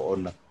whaito o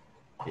ona.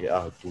 E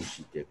aho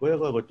tūsite. Koe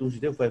ko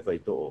tūsite whai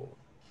to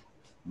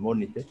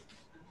monite.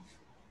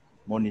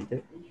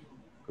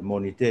 Ko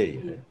monite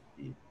i.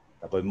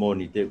 Ta koe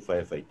monite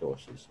whai to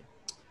sese.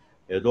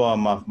 E doa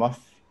maf.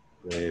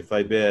 E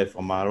whai bea e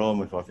whamaro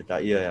me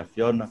whawhita ia e a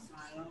Fiona.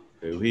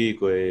 E uhi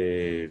ko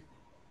e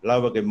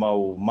lava ke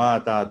mau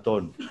mātā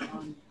tonu.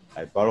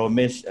 Ai paro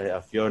mes e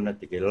a Fiona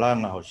te ke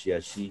langa ho si.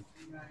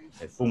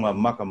 E funga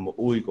maka mo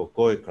ui ko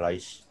koe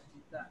Christ.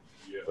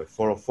 Koe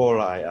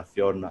wholofola ai a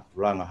Fiona,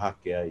 langa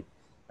hake ai.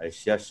 Ai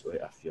sias o e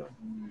a Fiona.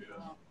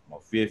 Mau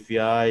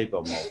fia ai,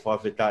 pa mau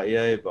whawheta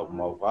ai, pa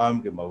mau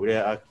whaam ke mau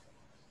rea aki.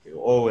 Ke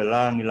o e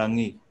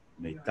langi,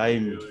 mei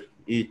taimi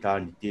i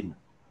tāni tina.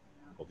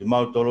 O ki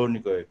mau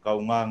toroni ko e kau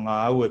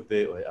ngā au e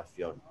pe o e a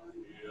Fiona.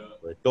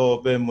 Ko e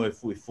tō pe mo e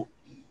fui. Ko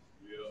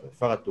e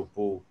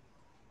whakatupu,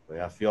 ko e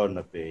a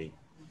Fiona pe.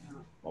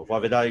 Mau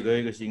whawheta ai ko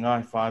e si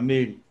ngāhi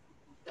whamiri.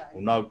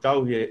 Unau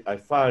tauhi ai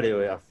whare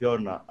o e a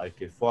Fiona ai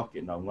ke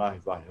whake nau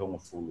ngāhi wahi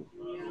hongo fulu.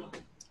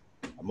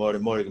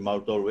 More ki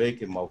mau tolu e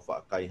ke mau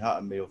whaakai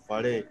haa me o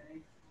whare,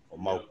 o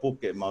mau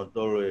puke mau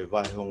tolu e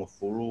wahi hongo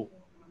fulu,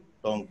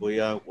 tong ko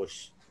ia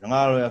kos.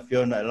 Ngaro e a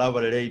Fiona e lava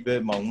rei pe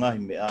mau ngahi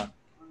mea,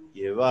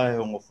 i e wahi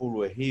hongo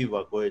fulu e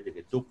hiwa koe te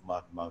ke tuku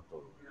maa ki mau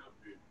tolu.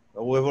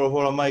 O e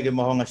whora mai ke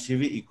mahonga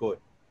sivi i koe,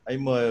 ai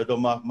mo e o to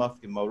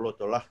maf ki mau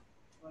loto lah.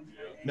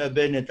 Mea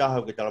bene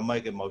taha ke tala mai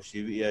ke mau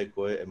sivi ai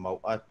koe e mau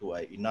atu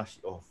ai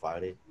inasi o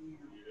whare.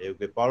 E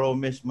ke paro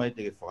mes mai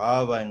te ke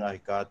whaawa e ngahi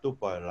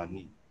kātupa e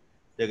langi.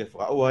 Te ke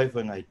whakau hai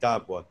whainga i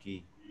tāpua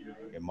ki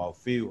e mau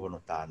whiu hono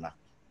tānaki.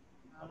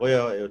 Koe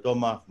e o tō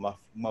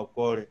mau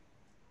kore,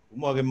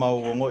 umua ke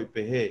mau ongo i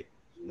pehe,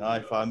 ngā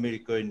i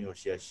whaamiri koe ni o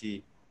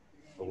siasi,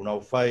 o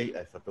unau whai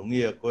ai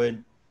whatongia koe,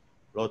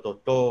 loto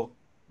tō,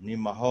 ni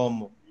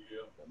mahomo,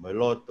 mai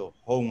loto,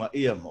 hounga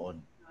ia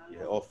maoni, i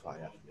he ofa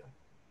ia.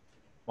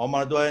 Mau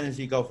mana tua ene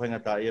si kau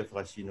whainga tā ia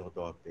whakasino o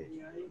tō pe.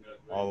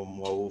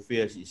 Mau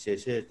uwhia si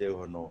sese te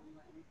hono,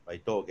 pai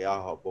tō ke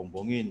aha o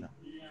bongbongina.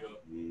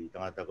 I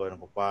tangata koe na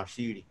ko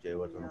pāsiri te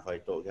watono whai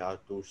tō ke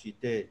atu si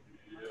te.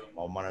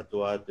 Mau mana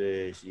tua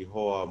te si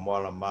hoa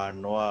moala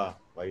manoa,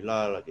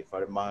 wailala ke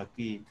whare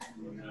maki,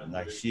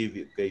 ngai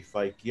sivi kei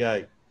whai ki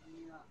ai.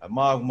 A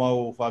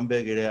mau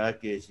whambege rea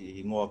ake si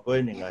hingoa koe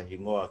ni ngai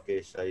hingoa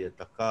ke Saia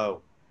takau,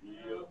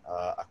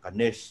 a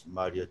kanes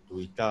maria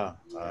tuita,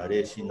 a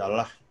re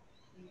sinalahi,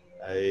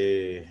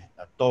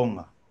 a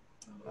tonga,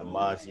 a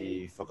maa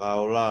si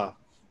whakaola,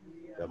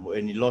 a mo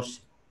eni losi.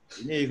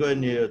 Ini koe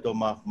ni o tō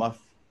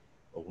mafi.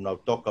 O kunau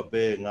toka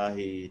pe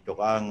ngahi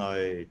tokaanga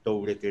e tau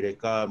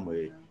reka mo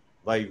e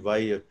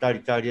vai o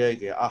tari ai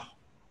ke aho.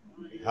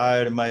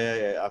 Haere mai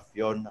e a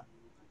Fiona,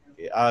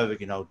 ke awe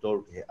ki nau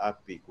tolu ke he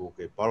api ku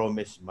ke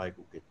paromes mai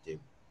ku ke teu.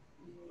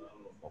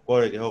 O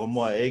kore ke hoko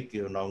moa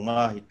eiki o nau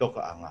ngahi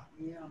toka anga,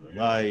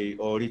 ngahi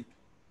orito,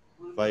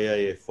 vai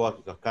ai e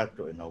whaki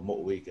kakato e nau mo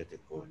ui ke te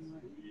koe.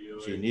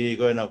 Si ni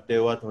koe nau te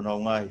watu nau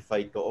ngahi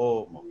whaito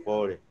o, mo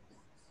kore,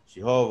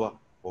 si hova,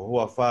 ko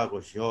hua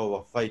whako si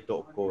hova whaito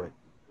o koe.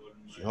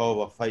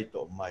 Jehova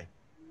whaito o mai.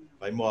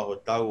 Whai moa ho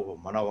tau ho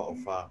manawa o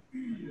wha.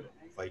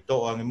 Whaito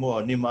o angi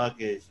moa ni maa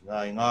ke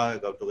ngāi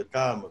kau toke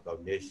tā mo kau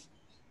nesi.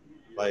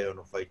 Whai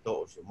ono whaito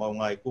o se mau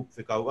ngai kup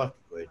whikau aki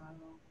koe.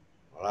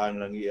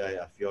 Walangi ai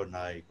a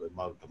Fiona ai koe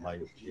mau tamai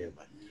o kia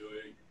mai.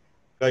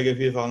 Kai ke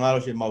whiwha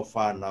ngaro se mau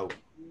whanau.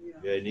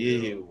 Koe ni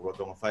ihi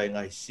urotonga whai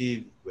ngai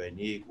sivi. Koe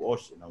ni ihi ku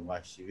ose na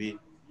ngai sivi.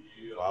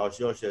 Wha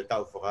ose ose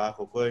tau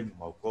whakaako koe ni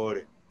mau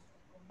kore.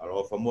 Alo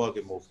o whamua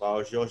ke mau wha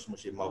ose ose mo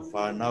se mau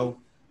whanau.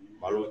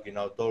 Malu ki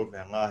nau tolu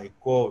mea ngahi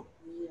kōru.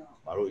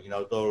 Maru i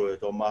nau tolu e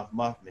tō maf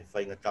me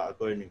whainga taa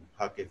koe ni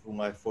hake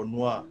funga e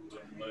whonua.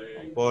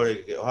 Pore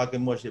ke o hake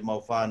mua si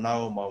mau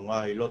whanau, mau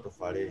ngahi loto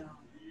whare.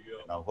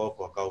 Nau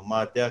hoko a kau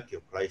mātea ki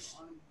o Christ.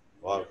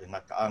 Wau te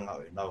ngata anga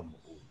o e nau mo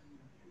ui.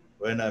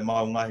 Koena e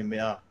mau ngahi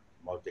mea,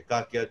 mau te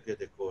kake atu ke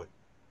te koe.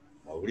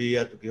 Mau ri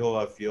atu ki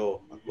hoa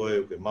whio, a koe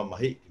u ke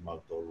mamahi ki mau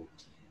tolu.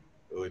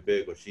 Ui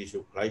pe ko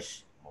Jesus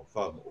Christ, mau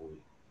wha mo ui.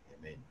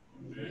 Amen.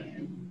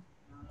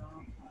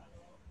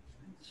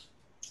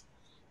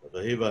 Tato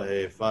hiva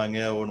he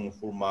whangea o nungu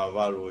fuma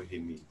walu o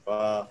himi.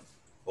 Wha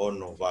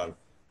ono walu.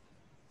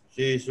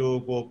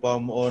 Sisu ko pau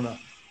mo ona,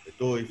 e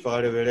tō i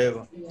whare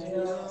werewa.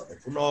 E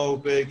puno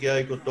upe ki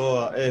ai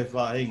kotoa e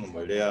whahinga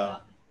mo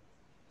rea.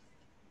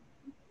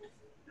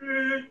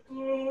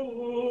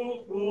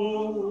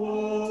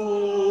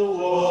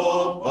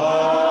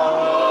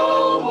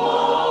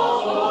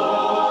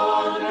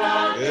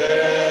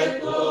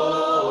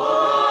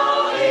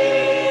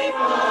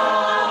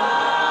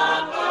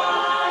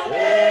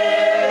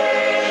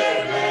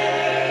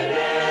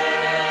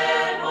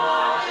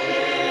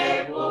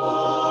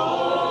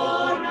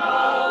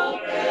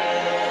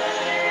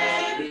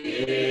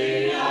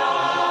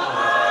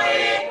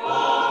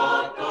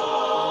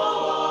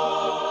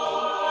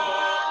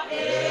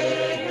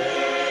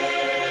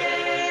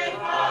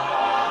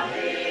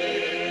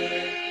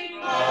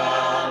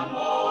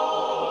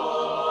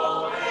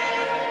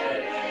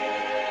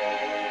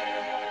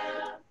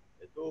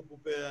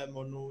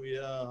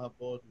 Monu'ia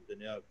hapo tu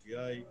tene au ki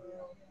ai.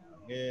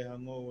 Nge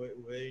hango e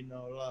uheina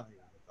o lahi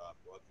o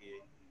tāpu aki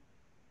e.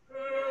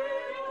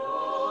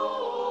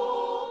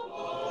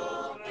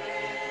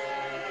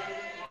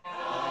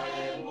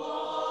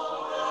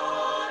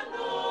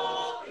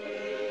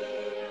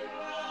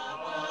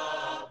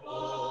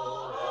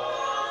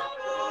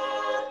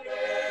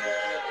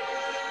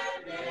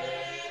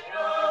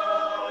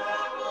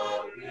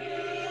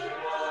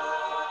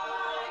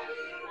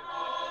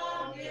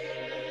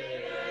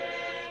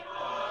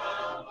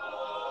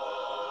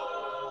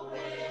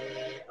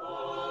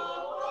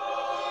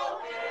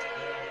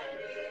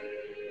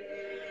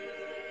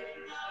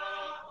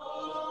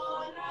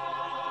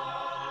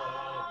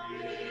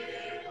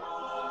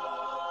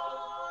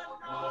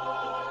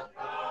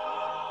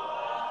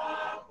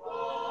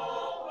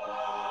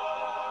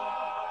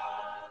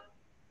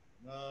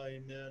 Ngāhi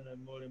mea na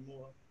mole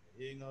mua,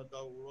 hinga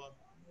tau ua.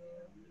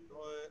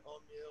 Toe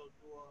omi e o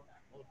tua,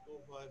 o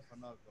tōwhai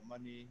whanau ka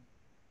mani.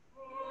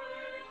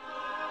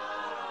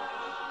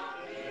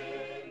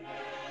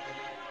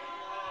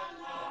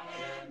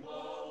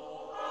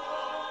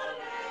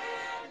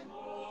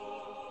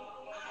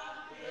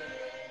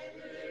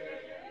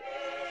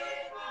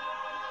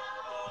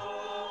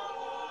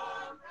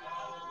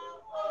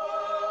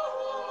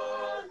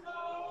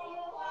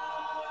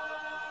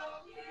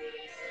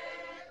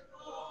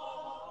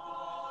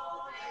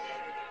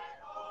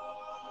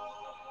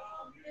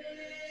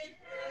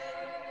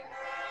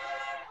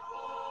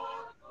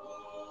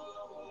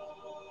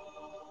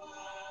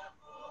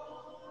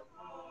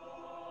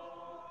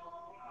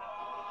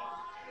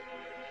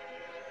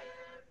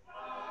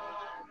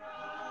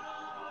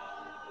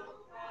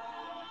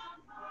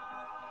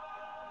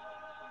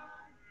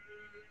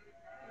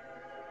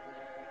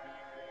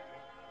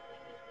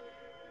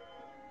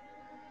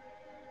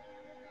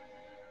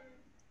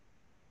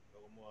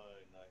 Mua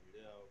e Ngaahi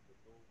rea o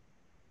kutu,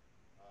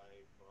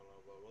 ai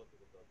whakalau loto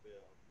ko tā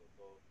pēr o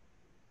koto,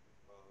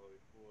 whahoi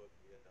kua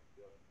ki hea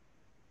pia,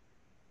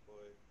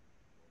 koe,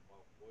 o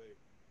mau koe,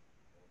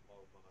 o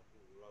mau whakatu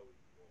ulau i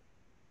ko,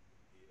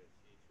 ki e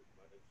sisu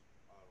pares,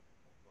 aro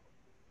o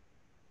whakapu,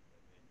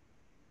 amen.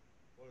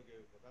 Kore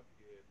ke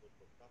whakatu e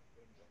koto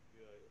tapu, ka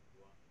pia e o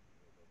tua,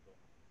 e o koto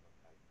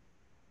kakai.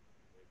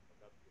 E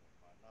whakatu e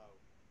whanau,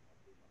 a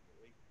tuna ko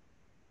ei,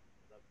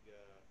 whakatu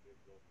e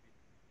blopit,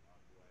 a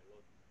tua e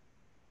loto.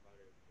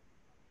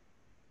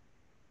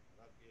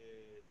 Rake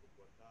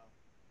tukuata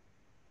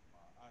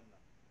ma ana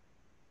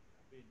na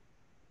pini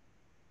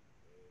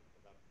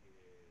kadapki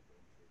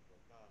don se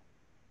tukuata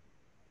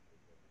se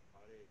tukuata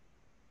pare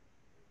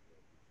se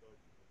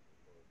bisoni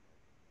to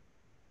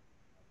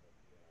ata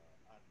dia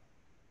ana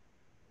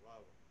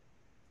lava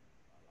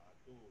ala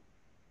tu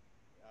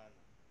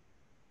ana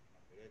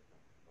magreta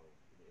tau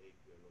e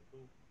que lo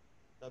tu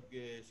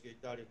tapke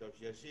sketari tau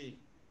siasi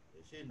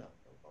sina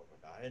tau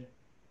patahen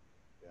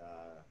ya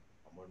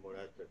amor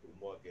te tu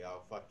mo ke a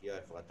faki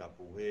ai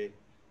whakatapu he.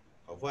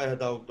 Ka whai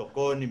hatau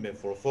tokoni me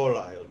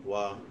wholofola e o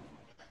tua.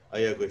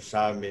 Ai a koe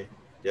Saame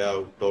te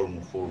au tolu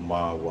mufuru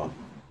māua.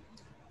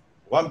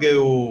 Wamke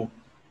u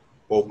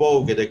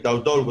poupou ke te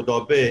tau tolu ko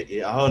tō pē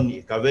i ahoni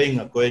i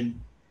kaweinga koen.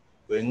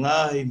 Koe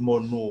Ngaahi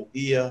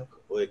Monu'ia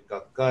o e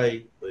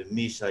kakai o e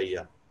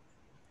Misaia.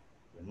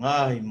 Koe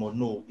Ngaahi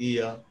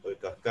Monu'ia o e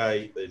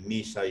kakai o e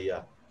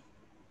Misaia.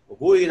 O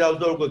kui i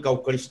tau tolu koe kau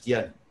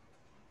Kristiani.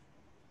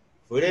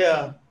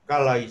 Furea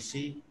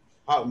kalaisi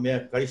hau mea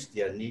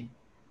Kristiani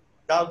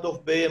tau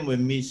to pe mo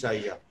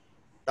Misaia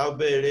tau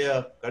be rea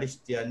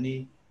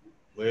Kristiani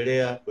mo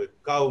rea ko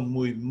kau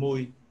mui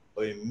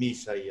o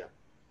Misaia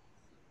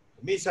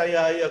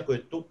Misaia ia koe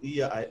tu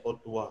ia ai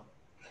otua.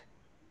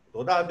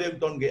 Tō tā pēku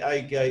ton ke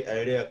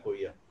ai rea ko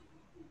ia.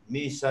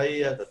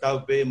 Misaia ta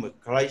tau pē mo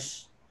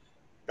Christ,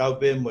 tau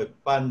pē mo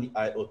pani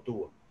ai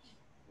otua.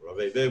 Ra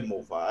vei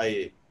mo wha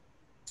ai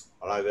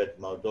alai vet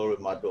mautoro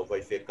mato vai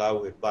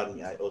whekau he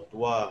pani ai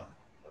otua.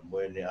 Mo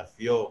ene a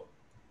fio.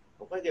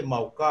 O kai ke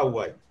mau kau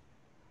ai.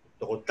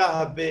 Toko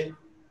taha pē,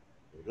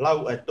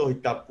 lau ai tohi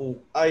tapu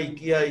ai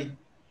ki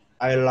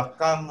ai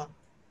lakanga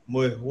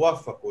mo e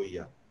huafa ko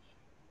ia.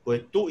 Koe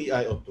tui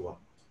ai otua.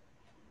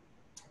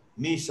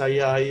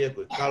 Misaia ia,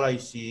 koe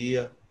kalaisi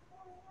ia,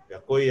 ya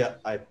koe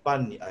ai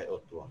pani ai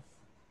otua.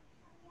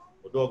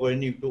 O toa koe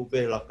ni tu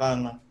pe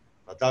lakanga,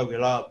 ka tau ke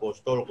la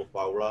apostolo ko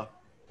Paula,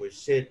 koe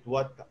se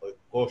tuata o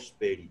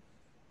gospeli.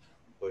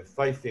 Koe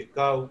fai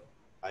whekau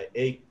ai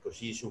eik ko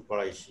sisu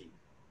paraisi.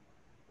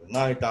 Koe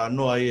ngahi tā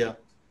noa ia,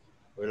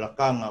 koe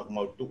lakanga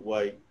mau tu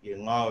ai i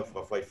ngāo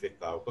e whai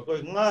whekau. Ka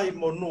koe ngahi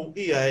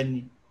Monu'ia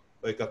eni,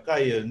 koe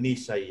kakai e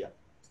Misaia,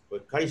 koe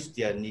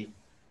Kristiani,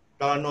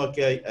 tā noa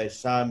ke ai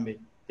Saame,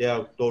 te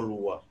au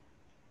tolua.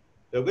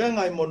 Te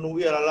wenga i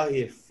Monu'ia la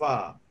lahi e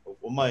whā,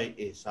 o mai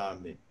e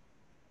Saame.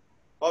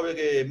 Pawe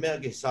ke mea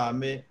ke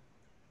Saame,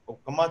 o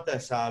kamata e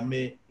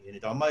Saame, i ni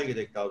tau mai ke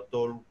te tau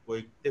tolu,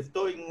 koe te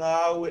whtoi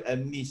ngāue e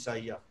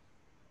Misaia,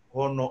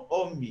 hono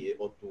omi e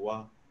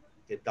otua,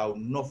 ke tau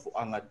nofo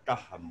anga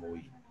taha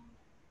moi.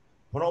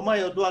 Hono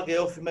mai otua ke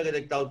ofi me ke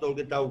te tau tolu,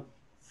 ke tau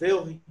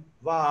wheohi,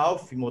 wā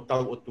ofi mo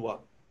tau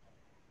otua.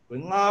 Koe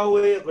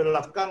ngāue, koe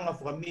lakanga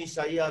whaka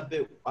Misaia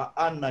pe, a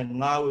ana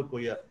ngāue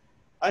koe ia.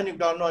 Aini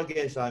tau noa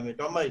ke e Saame,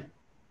 tau mai,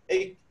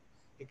 ei,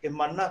 ke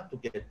manatu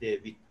ke te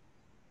vita.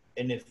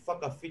 Ene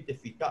whakawhite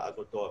whitaa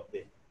ko toa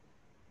pe.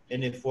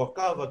 Ene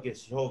whakawa ke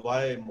Sihova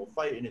e mo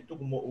whai ene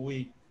tuku mo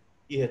ui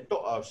i he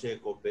toa o se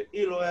ko pe.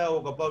 Ilo ea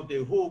o ka pau te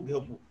huu ki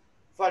hopu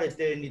whare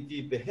te ni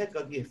ti pe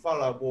heka ki he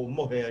whala ko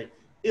mohe ai.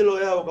 Ilo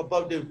ea o ka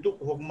pau te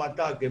tuku hoku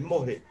mata ke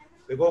mohe.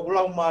 Pe koku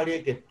lau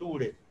maari e ke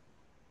ture.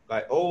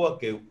 Kai oua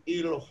ke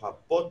ilo ha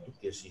potu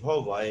ke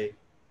Sihova e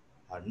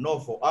ha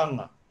nofo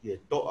anga ki he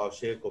toa o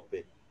se ko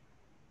pe.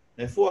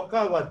 Ne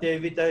whakawa te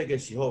vita e ke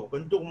Sihova.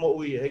 Koe tuku mo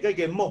ui e kai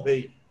ke mohe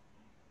i.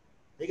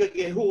 Ika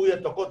ke hu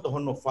ia tokoto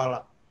hono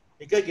whala.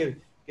 Ika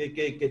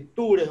ke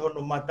ture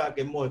hono mata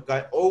ke moe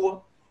kai oua.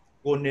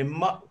 Ko ne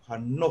mau ha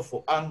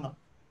nofo anga.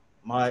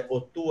 Mai o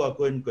tua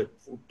koen koe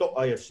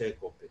toa ia se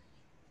kope.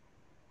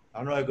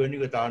 Ano ai koe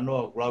nika ta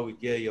anoa kulau i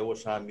kia ia o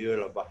Saame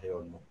la bahe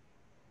ono.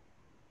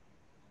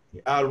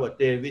 I alua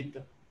te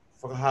vita.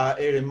 Whakaha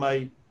ere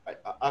mai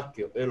a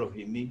ake o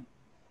Elohimi.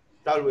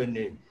 Talu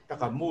ene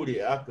takamuri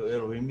e ake o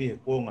Elohimi he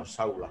kuonga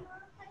saula.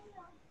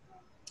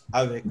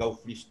 Ave kau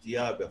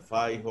Flistia be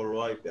fai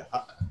holoi be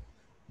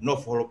no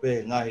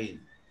folope ngai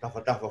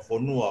tafa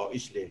fonua o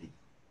Israeli.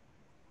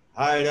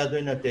 Hai ra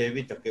doina te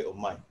vita ke o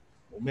mai.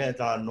 O mea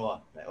ta noa,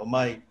 o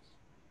mai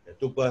e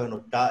tupa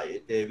no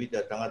tai te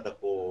vita tangata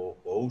ko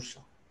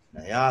usa.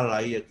 Na ya la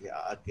ia ke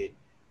ake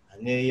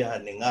ane ia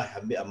ne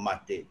ngai me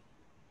amate.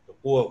 To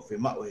ko fe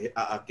ma o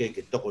ake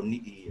ke toko ni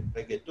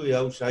ia. Ke tu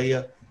ya usa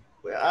ia.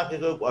 Ko ake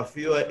ko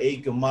afio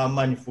e ke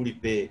mama ni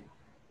fulipe.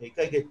 E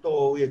kai ke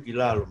to ia ki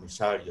lalo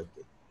Misaia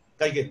te.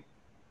 Kaike,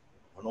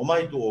 ano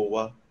mai tu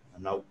oua,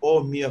 anau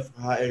o mia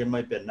whaha ere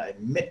mai pe na e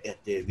me e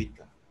te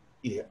vita,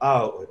 i he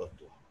ao e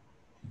otua.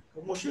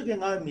 Ka mosio ke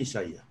ngā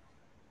Misaia.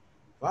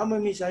 Whama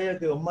Misaia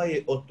ke o mai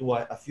e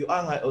otua, a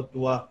whioanga e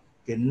otua,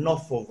 ke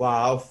nofo wā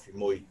awhi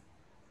moi.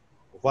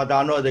 O whata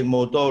anoa te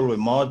mōtoro e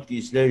maot ki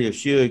Israeli o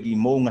sio ki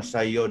mounga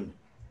saione.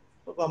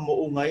 Toka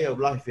mounga ia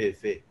ulahi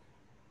whewhe.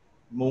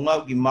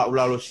 Mounga ki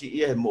maulalo si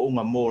ia he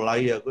mounga mō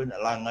laia, koe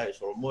na langa e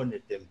Solomon e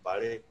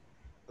tempare.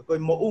 Koe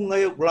mo unga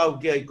e kulau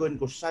ki ai koe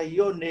ko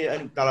saione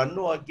ai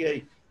talanoa ki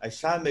ai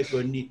Saame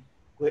koe ni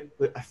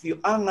koe a whio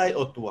anga e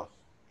otua.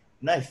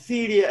 Nai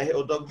whiri e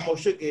o toa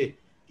mose ke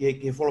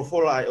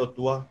wholofola ai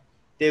otua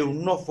te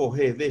unofo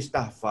he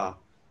vesta wha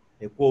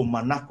e kō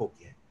manako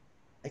ki ai.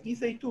 A ki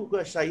whaitu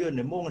koe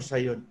saione, monga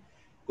saione.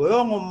 Koe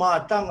ongo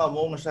mātanga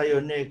monga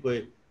saione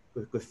koe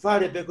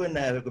whare pe koe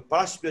na koe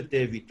paraspio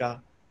te vita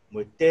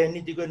mo te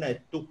niti koe na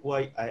e tuku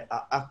ai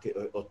a ake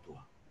o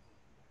otua.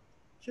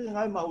 So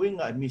ngai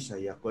mawinga e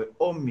Misaia koe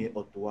omi e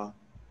otua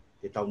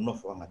e tau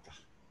nofo angata.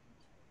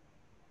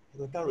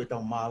 Koe tau e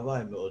tau mawa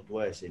e me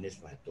otua e se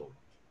neswa he tō.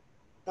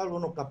 Tau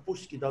ono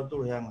kapusi ki tau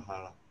tōru he anga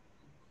hala.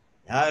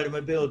 E haere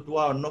me pe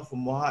otua o nofo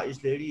moha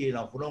Israeli e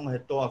na whanonga he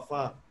toa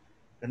wha.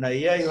 Kana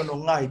iai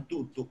ono ngahi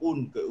tu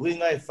un, ke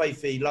uinga e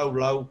whai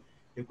lau.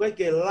 E koe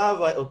ke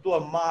lava e otua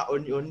maa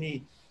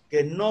oni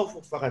ke nofo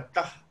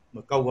whakataha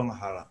me kauanga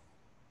hala.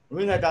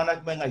 Uinga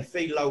tānak me ngai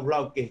whai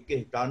lau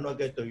ke tānoa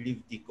ke toi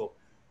Livitiko.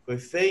 Koe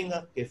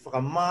whainga ke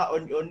whakamā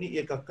oni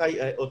e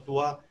kakai ai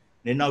otua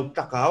ne nau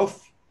taka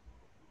ofi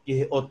ki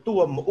he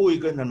otua mo ui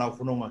koe na nau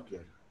whanonga ki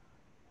ai.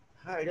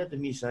 Hai rata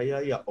Misaia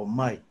ia o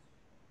mai.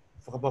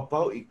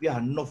 Whakapapau i pia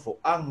nofo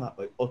anga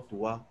o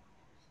otua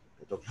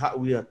e toki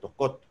hau ia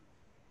tokoto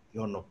ki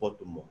hono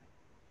potu mo.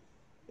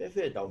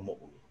 Pewe tau mo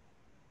ui.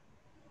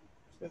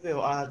 Pewe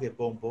o aha ke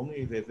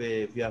pongpongi,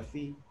 pewe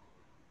fiafi.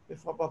 Pe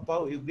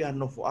whakapapau i pia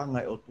nofo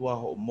anga o otua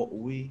ho mo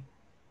ui.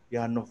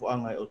 ia no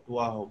fuanga o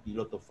tuaho ki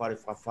loto fare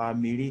fa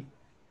family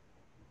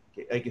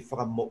ke ai ke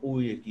fa mo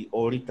ui ki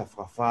orita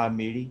fa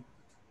family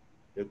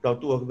e tau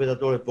tua ke beta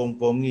tole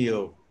pongpongi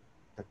o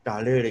ta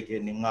talere ke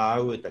ni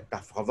ngau e ta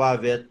fa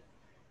vet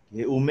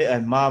ke ume ai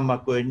mama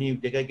ko ni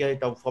te kai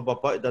tau fa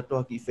papa da to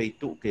ki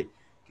feitu ke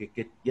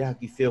ia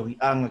ki feo hi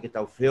anga ke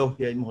tau feo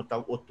hi mo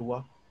tau o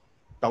tua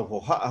tau ho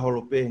ha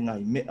holo pe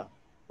ngai mea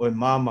o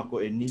mama ko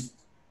ni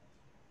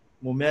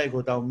mo mea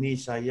ko tau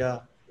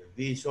Misaia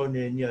vi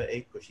sone ni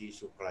e ko si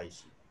su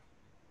Christ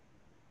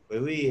ko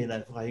wi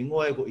na fa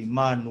ingoe ko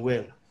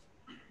Emmanuel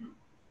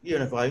ia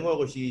na fa ingoe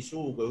ko si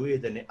su ko wi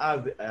te ne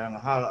ave ang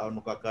hala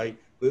no kakai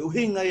ko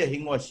uhinga ia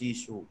hingoa si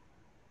su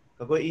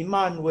ka ko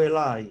Emmanuel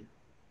ai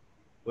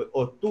ko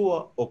o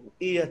tua o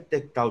ia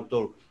te tau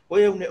tol ko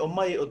e ne o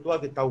mai o tua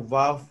ke tau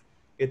va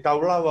ke tau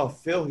lava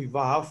feo hi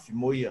va afi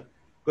mo ia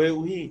ko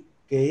uhi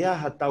ke ia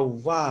ha tau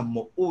va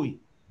mo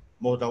ui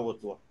mo tau o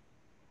tua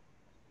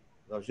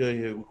la se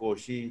ko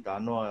si ta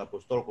no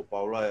apostol ko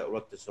Paula o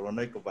te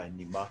Salonai ko vai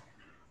ni ma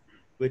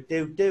ko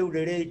teu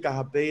le rei ta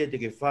hape te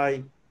ke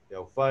fai te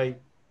au fai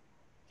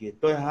ki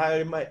toi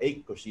haere mai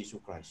e ko si su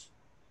Christ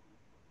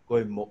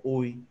ko mo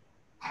ui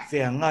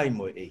fe ngai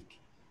mo e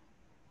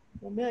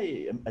mo me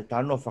ai ta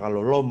no fa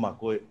lo loma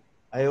ko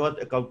ai wat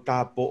e ka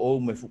ta po o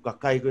me fuka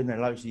kai ko na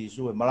la si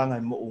su e malanga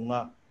mo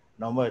unga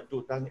na mo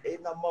tu tang e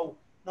na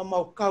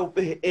mau kau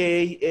pe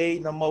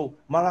na mau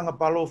malanga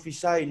palo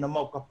fisai na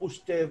mau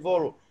kapuste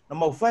vol na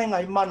mau fai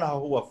ngai mana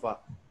hua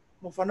fa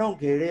mo fa non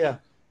ke rea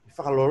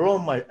fa lo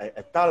loma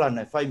e tala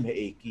na fai me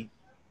e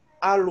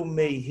alu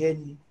mei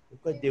heni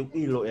ko te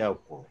ilo e au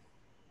ko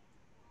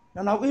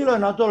na ilo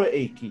na tole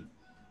e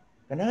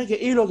kana ke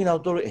ilo ki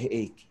na tole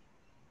e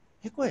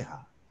he ko e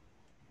ha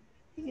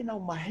ki na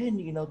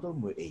maheni ki na tole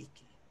mo e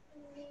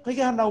kai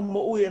ka na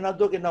mo ui na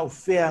to ke na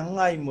fea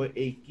ngai mo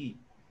e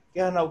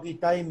ke na ki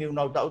taimi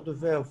na ta auto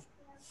fe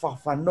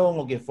fa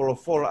nongo ke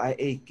folo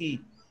ai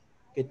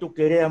ke tu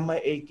ke rea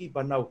mai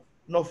pa na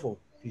nofo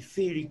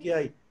fili ki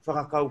ai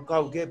fa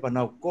kau ke pa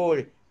na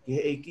kore ke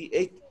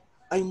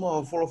ai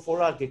mo folo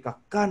ke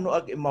kakano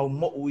ake mau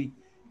mo ui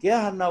ke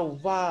na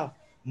va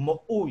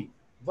mo ui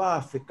va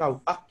fe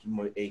kau aki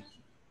mo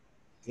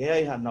ke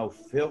ai na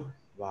feo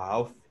va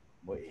auf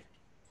mo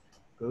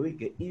ko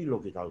ke ilo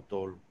ki tau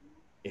tolu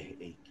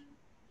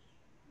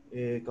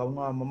e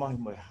kaunga mamahi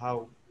mai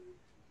hau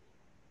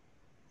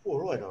fu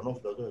roe da no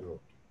sta do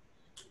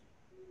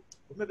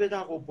o me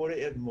beta ko pore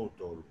e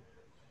motor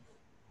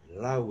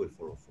lau e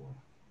folo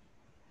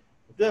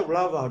te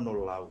lava no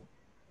lau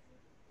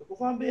ko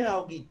fa be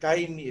au ki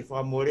taimi e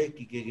fa more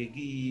ki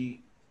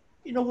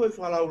ino ho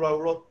fa lau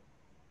lo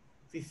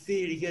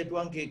fili ke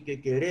tuan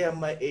ke rea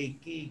mai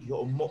ki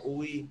o mo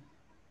ui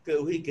ke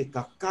ui ke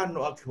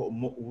kakano a ke o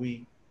mo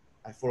ui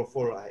ai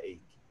folo ai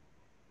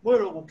mo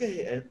ro ke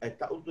e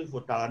ta utu fo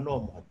tala no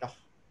mo ta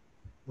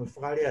mo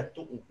fa rea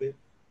tu upe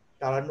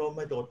tala no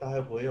me to ta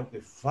ko e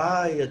ke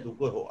fai tu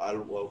ko ho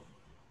alu au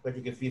pe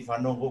ke fi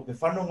fanongo ke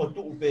fanongo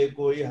tu upe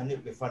ko i hani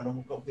ke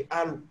fanongo ko ke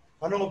alu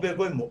fanongo pe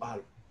ko mo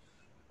alu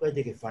pe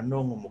ke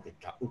fanongo mo ke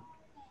ta u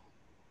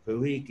pe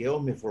wi ke o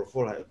me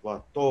folo e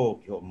ko to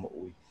ke o mo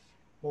ui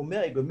mo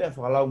me ai ko me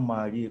fa lau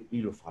mari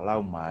i lo fa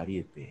lau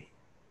mari pe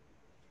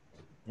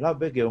la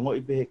be ke ngo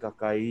i pe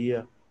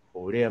kakai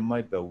o rea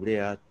mai pe o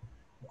rea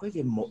ko ke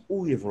mo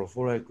ui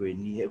folo e ko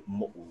ni e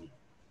mo ui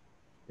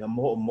ya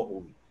mo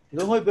ui ke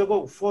ngoi pe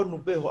ko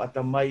fonu pe ho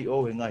atamai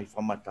o e ngai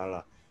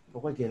famatala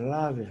ko ke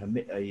lave ha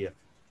me ai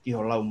ki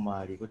ho lau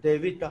mari ko te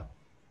vita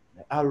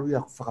na alu ia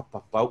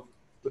whakapapau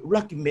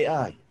ulaki me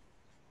ai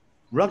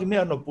ulaki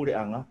me no pure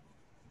anga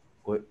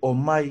ko o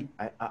mai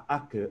ai a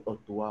ake o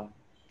tua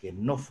ke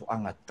nofo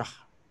anga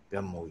taha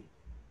pe moi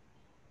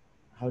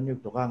hau ni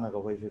tokanga ka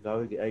wai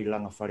whikau ki ai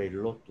langa whare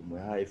lotu mo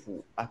hae fu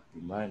ati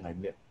mai ngai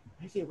me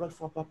hei ke ulaki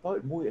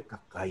whakapapau moi e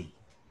kakai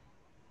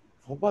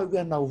whakapapau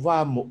kia nau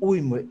wā mo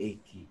ui mo e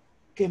ki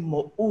ke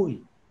mo ui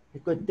e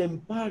koe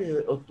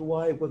tempare o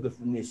tua e koe ke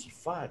funge si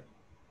whare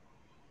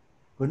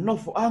ko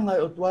nofo anga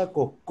o tua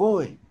ko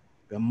koe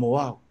pe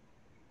moao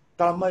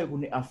tala mai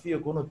kuni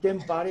afia kono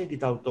tempare ki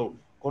tau tau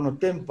kono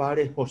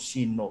tempare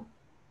hosino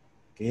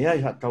ke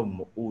ai ha tau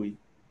mo ui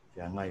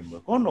ke ngai mo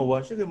kono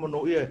wa se ke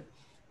mono ia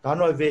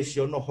tano e vesi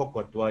ono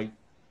hoko tuai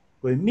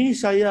ko e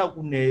Misaia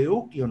ku ne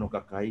uki ono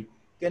kakai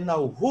ke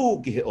nau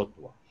hu ki he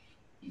otua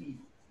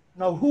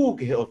nau hu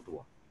ki he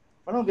otua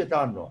pano ke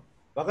tano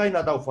pakai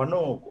na tau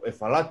whanongo ko e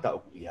whalata o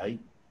ku iai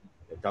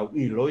e tau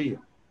i loia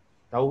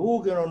tau hu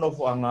ki ono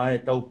nofo anga e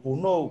tau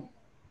punou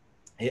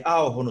e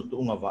ao hono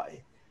tuunga vae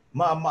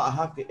ma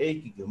hake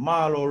eiki ke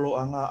malolo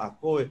anga a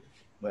koe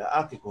me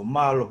ake ko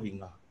malo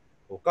hinga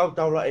o kau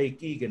taula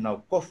eiki ke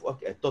nau kofu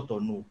ake e toto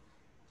nu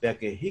pe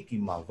ke hiki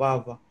ma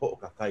vava ho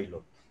ka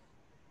kailo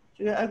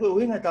se ai ko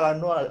winga tala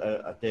no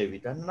a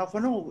tevita na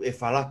fano e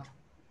falata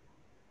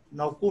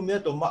na ku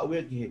me to ma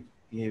we ki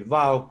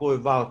vao ko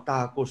vao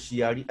ta ko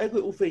siari ai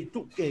ko u fei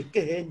tu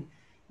ke hen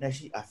na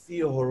si a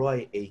fio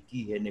holoi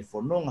eiki he ne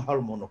fononga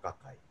halmono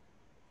kakai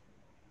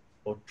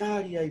o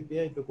tari ai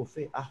pe ko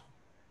fe a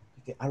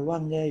ke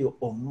alwange yo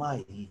o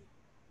mai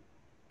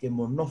ke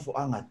monofo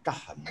anga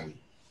taha moi.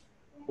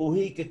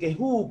 Uhi ke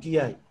hu ki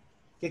ai.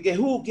 Ke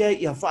hu ki ai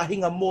ia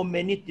whahinga mō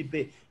meniti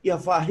pe, ia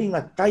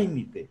whahinga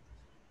taimi pe.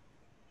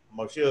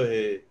 Mau seo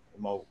he,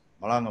 mau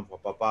malanga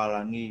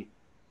papaparangi,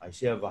 ai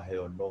sea wahe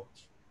o no,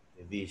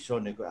 e vi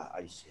sone ko a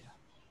ai sea.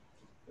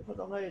 E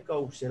whatonga e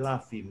kau se la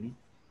fimi,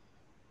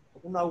 o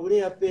kuna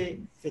urea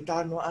pe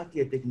whetano aki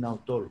e te kinau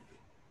tolu.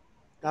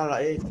 Tala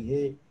e ki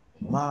he,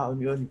 maa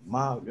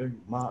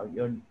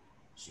unioni,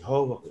 si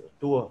hova ko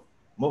tua,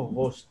 mo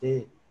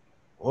hoste,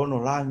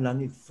 hono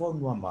langi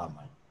fonua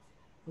mamai.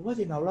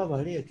 Wati nau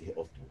lava rea ki he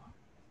otua.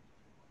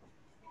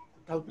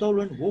 Tau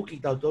tolu en wuki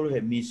tau tolu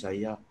he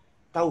Misaia,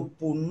 tau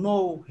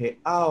punou he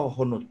ao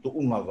hono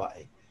tuunga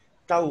wae.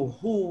 Tau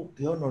hu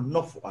ki hono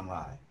nofu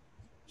angae.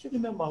 Siki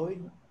mea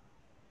mahoina.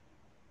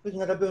 Peki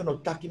ngata pe hono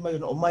taki mai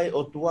hono o mai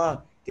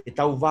otua ke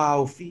tau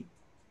vaofi.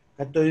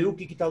 Ka toi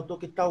uki ki tau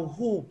toke tau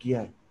hu ki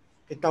ai.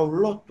 Ke tau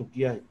lotu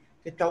ki ai.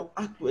 Ke tau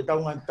atu e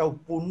tau ngai tau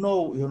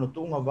punou i hono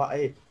tuunga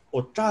wae.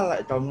 O tala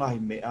e tau ngahi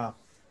mea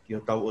ki o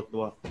tau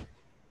otua.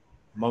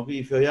 Mau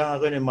ki whio ianga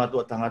koe ne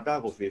matua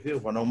tangata ko whio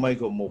whanau mai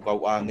ko mō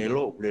kau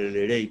angelo,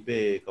 le rei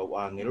pe kau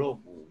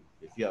angelo, ku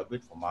whio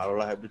bit, whamaro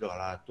lahe bit o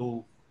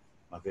halatu,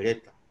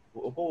 makereta.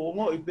 O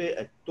ongo i pe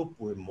e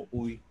tupu he mo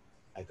ui,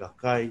 ai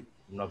kakai,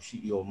 unau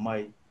si i o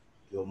mai,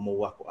 ki o mō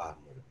wako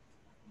angelo.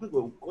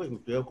 Koe ku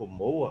te ako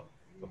moua,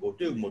 ka ko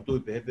te mo tui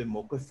pe hepe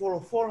mo, koe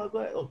wholo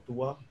koe o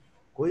tua,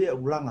 koe e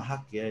ulanga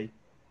haki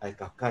ai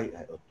kakai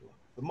ai o tua.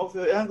 Mau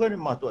whio ianga koe ne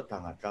matua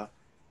tangata,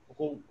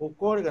 ko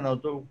kore ka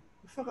nau tau,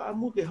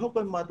 whakaamu ke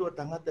hoko matua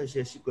tangata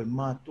se siko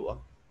matua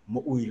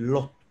mo ui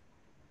lotu.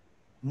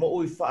 Mo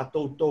ui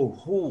whaatoutou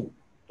hu,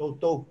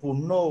 toutou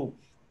punou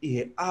i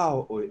he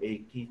ao o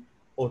eiki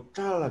o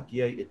tala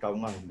ki ai e tau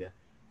ngahi mea.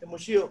 Te mo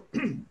sio,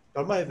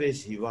 tau mai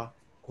vesi hiwa,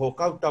 ko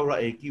kau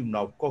taula eiki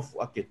unau kofu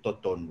ake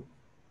totonu.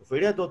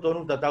 Wherea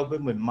totonu ta tau pe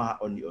mo maa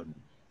oni.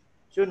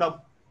 Sio nau,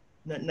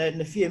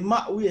 ne fie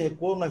maa ui he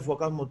kuonga i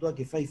whakau motua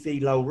ke whai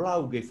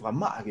lau ke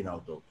whamaa ki nau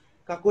tau.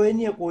 Ka koe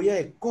nia ko ia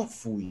e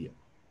kofu ia.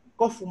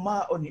 Kofu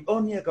maa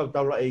oni e kau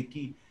taula e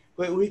ki.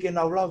 Koe ui ke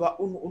nau lava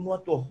unu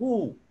atua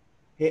hu.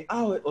 He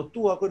awe o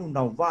tua koe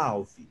nau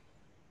vāo fi.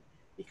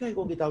 Ikai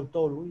ko ki tau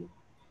tolu ia.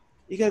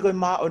 Ikai koe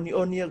maa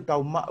oni e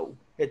tau mau.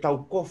 He tau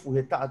kofu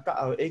he taa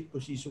o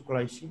eiko si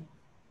suklaisi.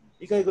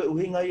 Ikai koe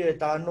uhinga ia e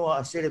tā noa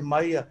a sere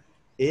maia.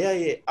 E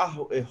ai e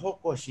aho e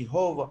hoko si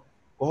hova.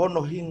 Ko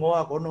hono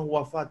hingoa, ko hono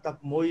hua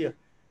whātapu moia.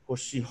 Ko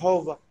si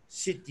hova,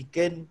 siti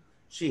ken,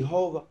 si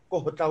hova,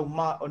 ko tau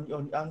maa oni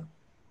anga.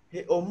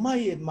 He o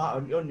mai e maa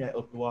oni ai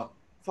o tua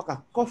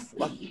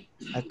whakakofu aki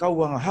ai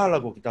kauanga hala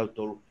ko ki tau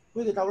tolu.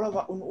 Koe ke tau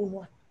lava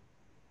unu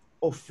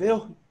o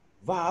wheohi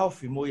vā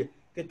awhi moia.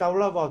 Ke tau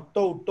lava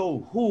o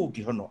tau hū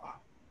ki hono a.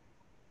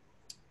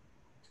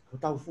 Ko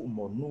tau fu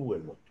monu e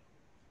lotu.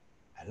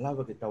 Ai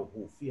lava ke tau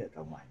hū fia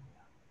tau mai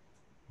mea.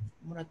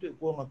 Muna tue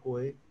kuonga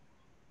koe,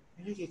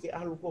 e ke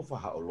alu ko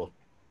whaha o lotu.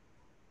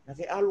 Na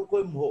ke alu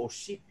koe mo o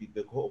sipi,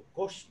 pe ko o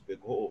kosi, pe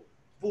ko o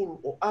pulu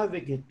o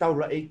ave ke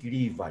taula e ki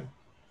rivai.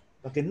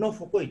 Pa ke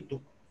nofo koe tu,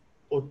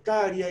 o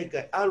tāri ai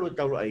kai alu e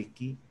taula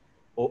aiki,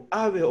 o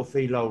ave o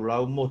whei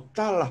lau mo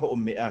tala ho o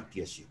mea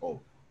ki a si hou.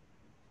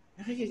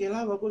 Ke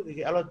lava koe,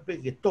 ke alotu pe,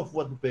 ke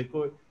tofu atu pe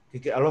koe,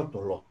 ke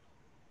alotu lotu.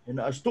 E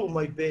na astu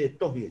mai pe e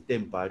tohi e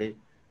tempare,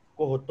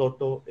 koho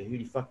toto e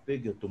hiri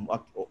whakpe ki o tumu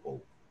aki o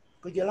ou.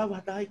 Koe ke lava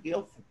hata hai ke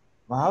ofu,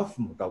 ma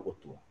ofu mo tau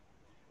otua.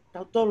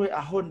 Tau tolo e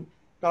ahoni,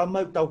 tau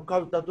mai tau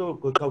kau tau tolo,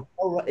 koe kau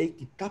taula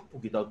eiki tapu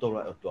ki tau tolo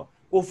e otua.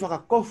 Ko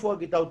whakakofua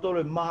ki tau tolo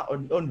e maa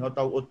oni ho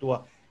tau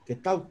otua, ke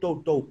tau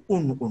tau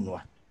unu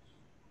atu.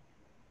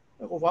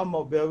 Ko whama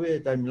o pia wea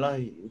taimi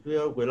lahi, utui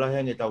au koe lahi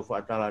ange tau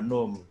whaatala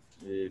noa,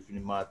 whini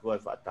mātua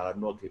e whaatala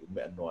noa ke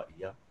umea noa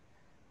ia.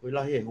 Koe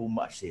lahi e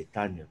huma a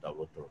setani o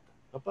tau otoro.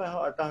 Ka pai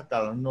hao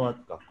atahatala noa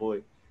ka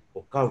koe,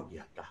 o kau ki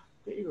hata.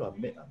 Ke ilo a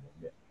mea mo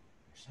mea.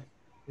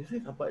 E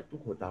whi ka pai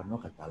tuko tau noa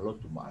ka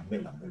talotu ma a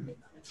mea mo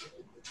mea.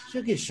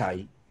 Se ke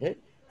sai,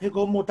 he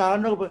ko mo tau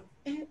noa,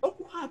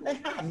 oku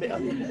haa mea.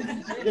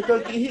 Ke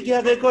toi ki hiki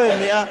hake koe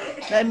mea,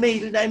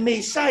 nai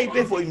mei sai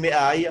pe foi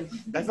mea ia.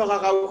 Kai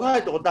whakakau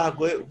kai toko taha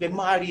koe, ke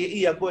maari e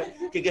ia koe,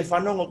 ke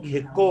whanongo ki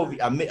he kovi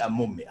a mea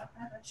mo mea.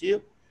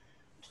 Sio?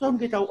 Tau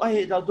ke tau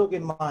ai e tau toke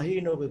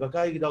mahino, ke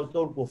kakai ki tau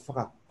tolu ko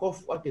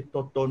whakakofu ake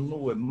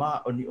totonu e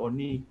maa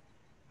oni.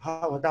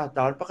 Hawa taha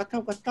tala,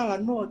 pakatau ka tala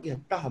noa ki ha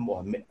taha mo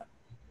a mea.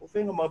 O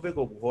whenga mau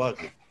peko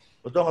kuhoake.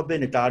 O tonga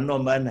pene tā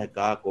noa mana he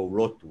ka ako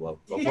lotu au.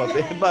 O kua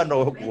pene mana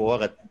o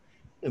kuhoaka.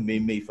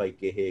 Mei whai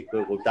ke he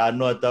koe, ko tā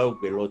noa tau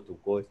ke lotu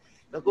koe.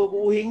 Ka ko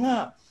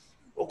uhinga,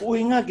 o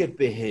uhinga ke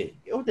pehe.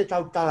 O te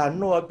tau tala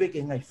noa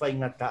peke ngai whai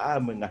ngata a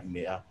me ngai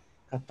mea.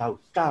 Ka tau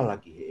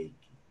tala ki he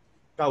eiki.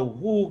 Tau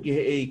hū ki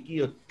he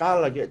eiki o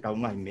tala ki he tau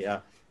ngai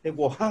mea. He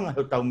ko hanga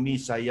o tau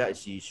Misaia e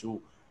sisu.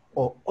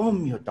 O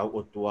omi o tau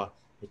otua,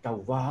 he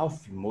tau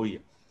wāofi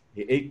moia.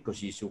 He eiko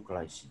sisu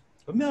klaisi.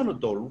 Ka mea no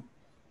tolu,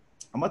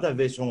 amata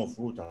ve songo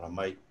fruta la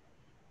mai,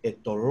 e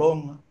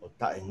tolonga o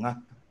tae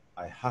ngata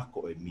ai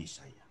hako e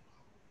Misaia.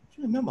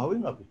 Sina mea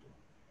mawinga kutu.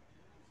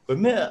 Ko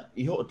mea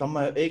I ho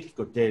tamai eki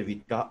ko te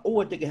vita,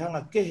 oa te ke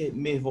hanga kehe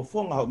me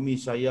fofonga ho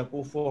Misaia,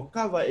 ko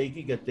fōkawa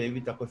eki ka te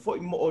vita, ko fo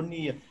I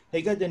Monu'ia, hei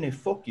kai tene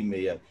foki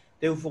mea,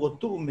 te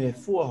ufokotu me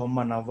fua ho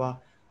manawa,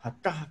 ha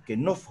taha ke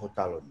nofo ho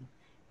taloni.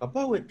 Ka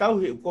pau e tau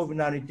he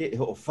ukovinari te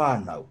ho o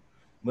whānau,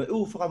 me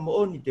u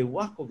whakamooni te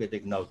wako ke te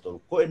kinau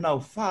tolu, ko e nau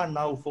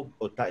whānau fo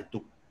o tae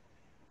tuku,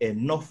 e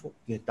nofo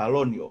ke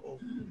taloni o o.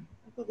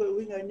 Ko koe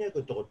winga I ne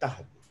ko toko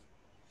taha.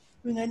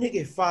 Winga I ne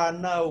ke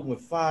whānau, me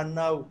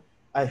whānau,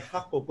 ai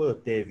hako koe o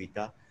te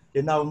vita,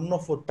 te nau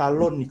nofo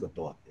taloni ko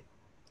toa te.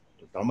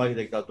 Tamai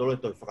te kitau tolu e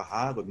toi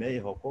whakahāgo me e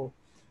hoko,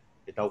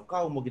 e tau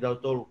kau mo kitau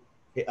tolu,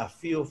 he a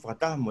whio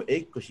whakataha mo e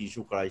ko si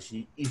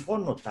sukaraisi, I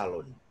hono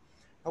taloni.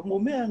 Ka mo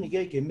mea ni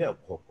kei ke mea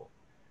hoko.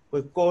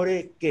 Koe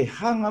kore ke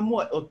hanga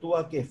mua o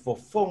tua ke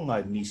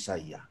fofonga I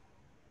Misaia.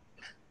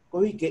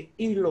 Ko I ke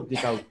ilo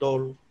kitau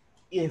tolu,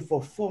 I e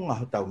fofonga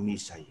ho tau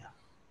Misaia.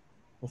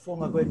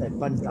 Fofonga koe nai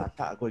panta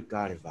ata koe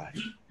kare vare.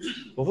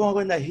 Fofonga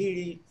koe nai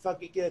hiri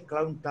whakike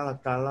klaun tala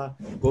tala,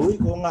 ko I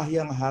ko ngahi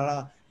ang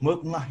hala, mo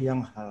ko ngahi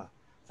ang hala.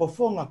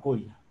 Fofonga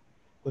koe.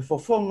 Koe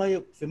fofonga I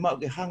whi mau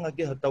ke hanga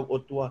ke ho tau o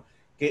tua,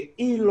 ke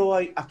ilo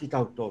ai a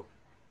kitau tolu.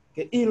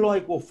 Ke ilo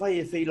ai ko whai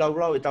e whi lau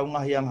lau e tau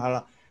ngahi ang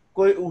hala,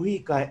 koe uhi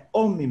kai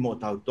omi mo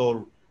tau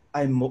tolu,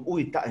 ai mo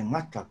ui ta e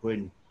ngata koe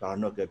ni, tala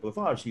no ke koe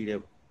whanga si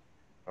rewa.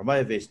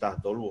 Ramai vei sta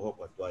tolu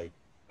hoko atuai,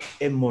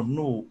 e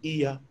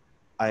Monu'ia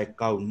ai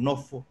kau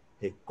nofo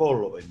he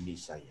kolo e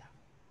Misaia.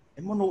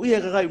 E Monu'ia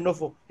ka kai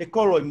nofo he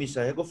kolo e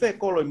Misaia, ko whe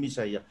kolo e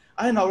Misaia.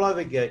 Ai nau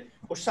lawe ki ai,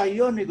 ko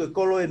saione koe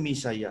kolo e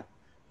Misaia,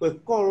 koe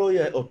kolo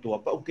ia e otua,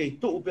 pa ukei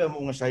tu upea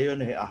mo ngā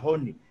saione he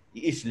ahoni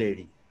I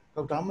Isleri.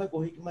 Kau tamai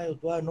ko hiki mai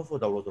otua e nofo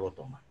tau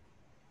lotorotonga.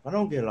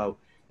 Panong ke lau,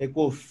 e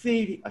ko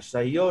whiri a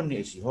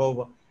saione e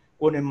Sihova,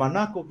 ko ne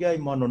manako ki ai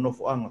mano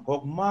nofo anga,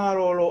 ko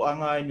marolo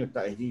anga ai ni o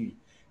tae hiri.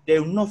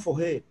 Teu nofo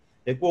he,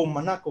 e ko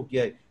manako ki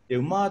ai,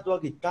 teu mātua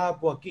ki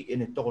tāpua ki e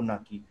ne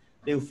tokonaki,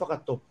 teu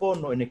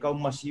whakatopono e ne kau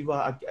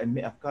masiwa aki ai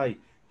mea kai,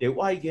 teu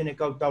ai ki e ne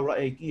kau taula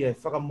e ki e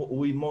whakamo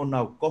ui mo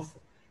nau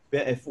kofo,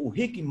 pea e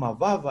fuhiki ma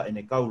wawa e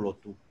ne kau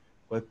lotu,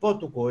 ko e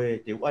potu ko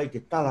e teu ai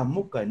ke tala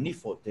muka e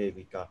nifo te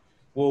vika,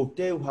 ko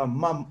teu ha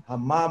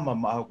mama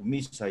ma au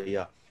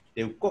Misaia,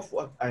 teu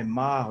kofu ai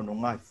maa hono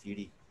Ngaahi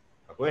whiri.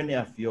 Ka koe ne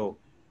a whio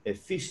e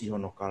fisi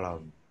hono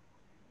kalauni.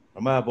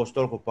 Ka mai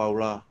apostol ko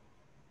Paula,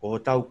 ko ho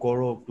tau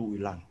koro tu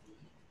ilang.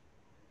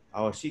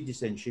 Our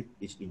citizenship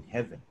is in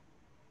heaven.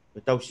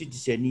 Ko tau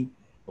citizeni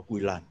o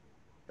kuilan.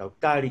 Tau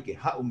tari ke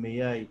hau me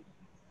ai,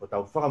 ko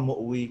tau whakamo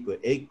ui ko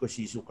e ko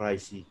Sisu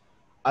Kraisi.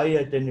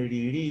 Aia tene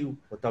ririu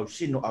ko tau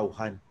sino au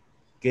han.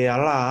 Ke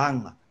ala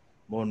anga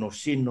mo no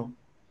sino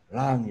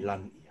langi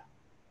langi ia.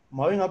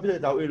 Mau inga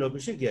pita tau ilo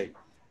kusiki ai.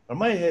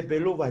 Ramai he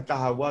pelu vai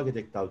taha wake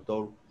te tau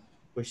tolu.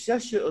 Ko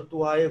siasi o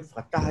tua e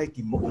whakatahe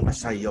ki mo unga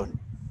saioni.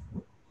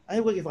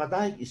 Ai wake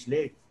whakatahe ki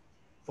Isleri.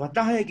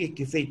 Whakatahe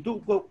ki wheitu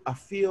ko a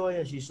whio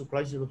e Sisu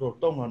Kraisi roto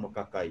tonga no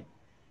kakai.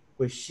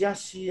 Ko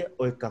siasi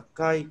o e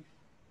kakai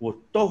o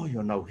tohi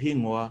o nau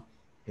hingoa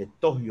he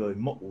tohi o e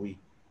mo'ui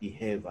I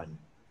hewani.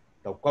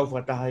 Tau kau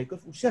whakatahe ko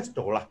siasi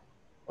toko la.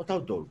 O tau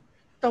tolu.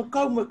 Tau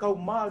kau me kau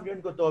maa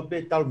ni ko toa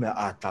be tau mea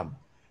ātama.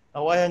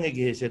 Nau ayange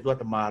ki he se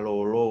tuata maa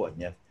lo a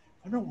nya.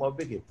 Anong mau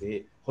be ke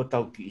pe ho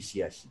tau ki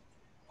siasi.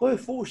 Ko e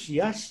fu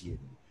siasi.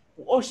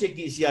 O se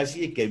ki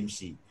siasi e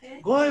kemsi.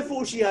 Ko e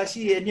fu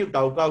siasi e ni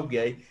tau kau ki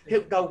ai. He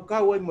tau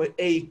kau ai mo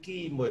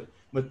eiki mo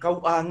kau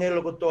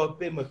angelo ko toa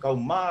pe mo kau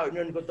maa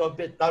ni ko toa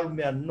pe tau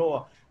mea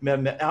noa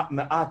me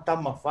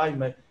ātama fai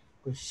me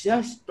ko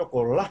siasi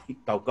toko lahi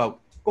tau kau.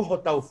 Ko ho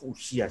tau fu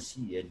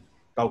siasi e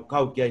tau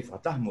kau ki ai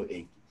whatah mo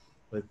eiki.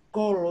 Ko e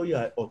kolo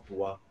ia e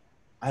otua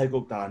ai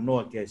ko tā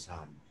noa ki ai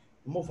Saame.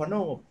 Mo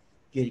whanongo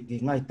ki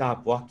ngai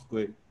tāpu aki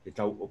koe te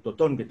tau o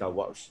toton ke tau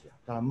wausia.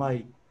 Tā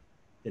mai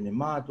tene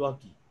mātua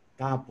ki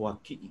tāpu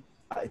aki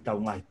a e tau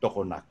ngai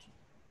tokonaki.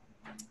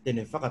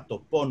 Tene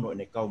whakatopono e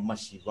ne kau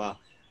masiwa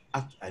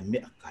aki ai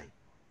mea kai.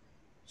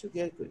 So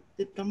ki ai koe,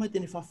 tā mai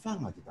tene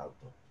whawhanga ki tau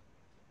tō.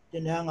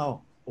 Tene hanga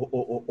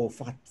o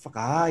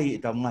whakaai e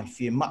tau ngai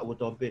whie maa ko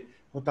tō pe,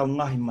 o tau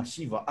ngahi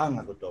masiwa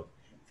anga ko tō.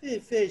 Whē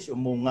se o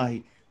mō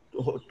ngahi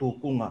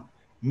tūkunga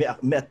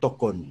mea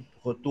tokoni,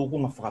 ho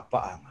tūkunga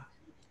whakapaanga.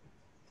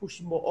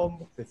 Fusi mo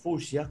omo, pe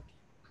fusi aki.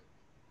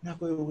 Nā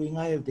koe ui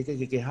ngai o te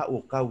ke hau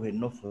o kau he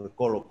nofo e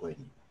kolo koe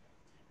ni.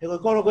 He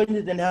koe kolo koe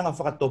ni tene hanga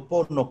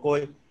whakatopono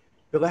koe,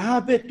 pe koe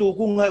hape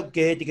tūkunga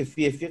ke he tike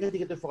whiewhia,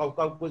 ke te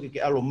whakau koe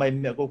ke alo mai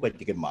mea koe koe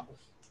tike mau.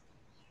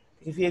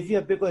 Ke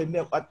whiewhia pe koe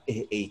mea at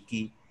e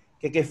eiki,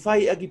 ke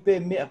whai aki pe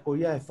mea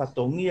koe ia e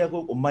whatongia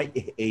koe o mai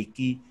e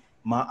eiki,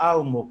 ma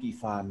au mo ki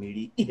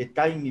whamiri, I he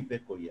taimi pe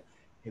koe ia.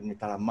 He me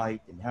tala mai,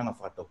 tene hanga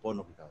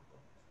whakatopono ki tau.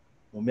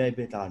 Mo mea I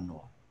pe tala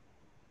noa.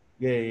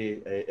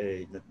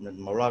 Na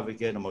maulawe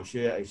ke na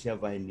mausia ai sia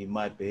vai ni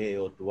mai pe he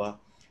o tua.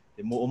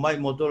 Te mo o mai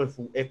motore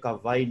fu eka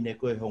vai ne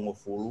koe hongo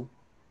fulu.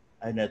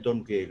 Ai na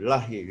ton ke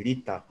lahi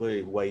rita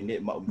koe wai ne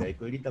ma umei.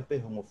 Koe rita pe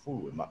hongo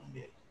fulu e ma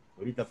umei.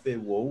 Koe rita pe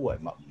ua e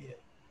ma umei.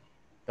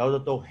 Tau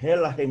tato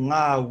hela he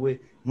ngāwe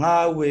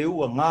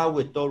ua,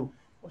 ngāwe tolu.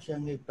 O se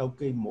ange tau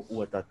kei mo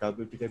ua tata,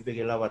 pe tika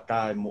peke lawa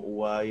tae mo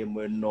ua e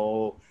mo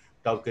no,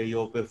 tau kei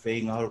o pe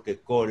whainga holo ke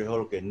kore,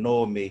 holo ke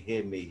no me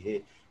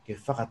he, ke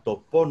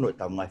whakatopono e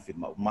tau ngai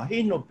whimau.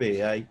 Mahino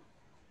pe ai,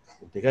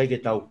 o te kai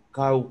ke tau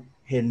kau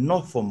he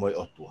nofo mo e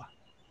otua.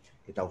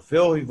 Ke tau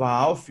wheo i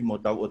wā ofi mo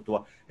tau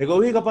otua. He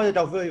ko hika pa te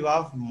tau wheo i wā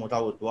ofi mo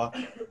tau otua.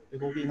 He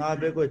ko ki ngā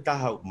beko e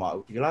taha u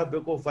mau. Te la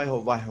beko whai ho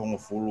vai hongo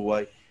fulu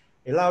ai.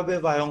 E la be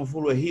vai hongo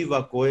fulu e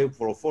hiva koe,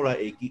 wholofola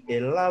e ki. E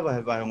la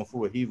he vai hongo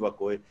fulu e hiva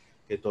koe.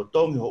 Ke to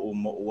tongi ho u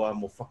mo ua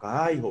mo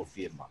whakaai ho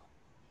fie ma.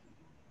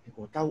 He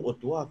ko tau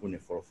otua kune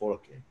wholofola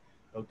ke.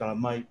 Tau tala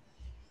mai.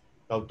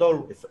 Tau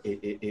tolu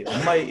o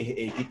mai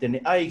e ki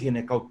tene ai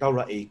kene kau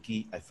taula e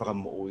ki ai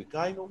whakamo ui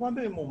kai. Ko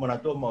wambe mo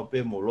manatua mau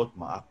pe mo lot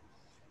ma aku.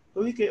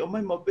 Ko ike o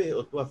mai mau pe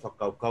o tua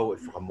whakau e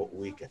whakamo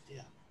ui ka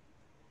tea.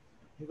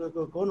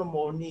 Ko kono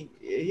mo ni,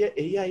 e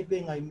ia i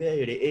pe ngai mea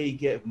ere e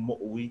ike e mo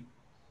ui.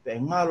 Pe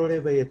ngaro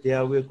rewa i te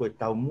aue koe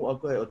tau mua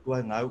koe o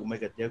tua ngā u mai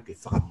ka tea ke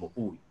whakamo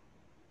ui.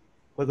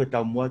 Koe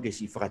tau mua ke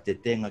si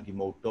whakatetenga ki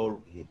mau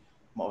tolu ki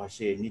mau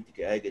hase niti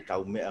ke ai ke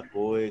tau mea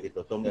koe, ke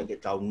totonga ke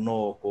tau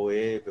no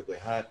koe, pe koe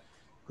hai.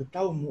 Ko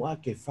tau mua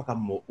ke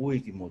whakamo ui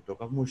ki mau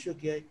toka. Mo sio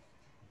ki ai,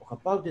 o ka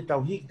pau te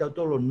tau hiki tau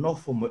tolo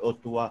nofo mo o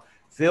tua,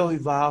 wheo hi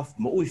wāaf,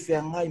 mo ui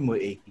whea ngai mo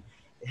eiki.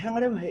 E hanga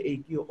rewa he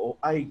eiki o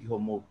ai ki ho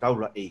mo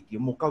taula eiki,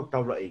 mo kau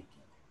taula eiki.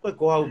 Koe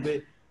ko au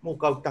be, mo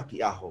kau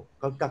taki aho,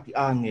 kau taki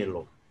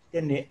angelo.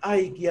 Tene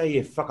ai ki ai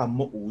e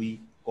whakamo ui,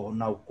 ko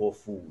nau ko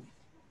fūi.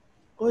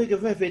 Koe ke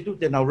whewhe tu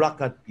te nau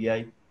lakat ki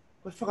ai,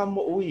 koe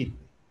whakamo ui.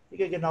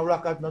 Ike ke nau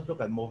lakat no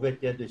toka, mo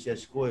vete atu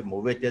sias koe, mo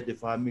vete atu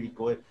whamiri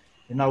koe,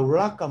 e nau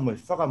laka mo e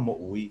whakamo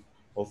ui,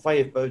 o whai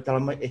e pau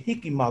talamai e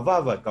hiki ma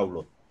wawa e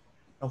kaulo.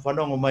 Nau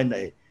whanongo mai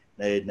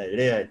na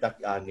rea e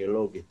taki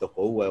angelo ke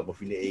toko ua e mo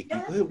whine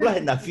eiki, koe ulahe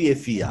na fie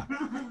fia.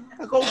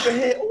 Ka kou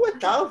pehe, ua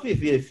tau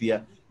fie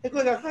fia. E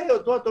koe ka kai o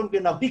toa tonu ke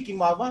nau hiki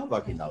ma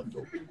wawa ki nau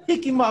tō.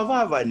 Hiki ma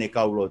wawa e ne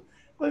kaulo.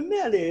 Koe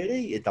mea le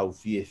rei e tau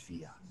fie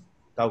fia.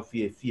 Tau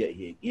fie fia i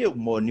he. Ia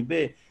mo ni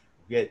be,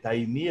 ke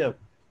taimia,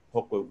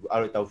 hoko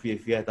aro tau fie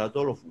fia tau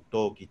tolo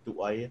tō ki tu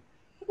aia.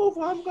 Ko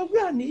wham ka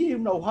wea ni i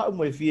unau hau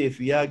mo e fie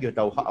fia ki o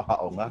tau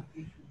hao ngā.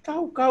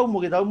 Tau kau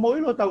mo ke tau mo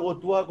ilo tau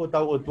otua ko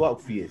tau otua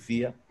o fie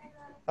fia.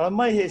 Ala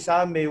mai he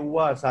Saame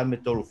ua, Saame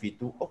tolu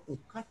fitu, o ku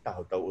kata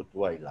ho tau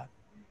otua ila.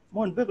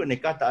 Mo ni peko ne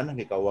kata ana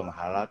ke kawanga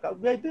halaka,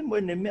 wea pe mo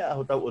ne mea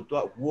ho tau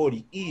otua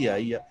wori ia,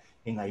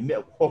 he ngai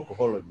mea hoko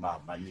holo i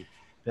mahamani.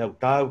 Pea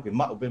tau ke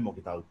mau pe mo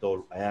ke tau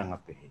tolu, ayanga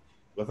pehe.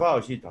 Kwa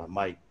whao si tala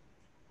mai,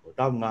 o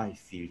tau Ngaahi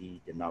whiri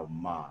te nau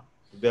maa.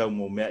 Pea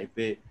mo mea i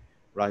pe,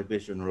 rai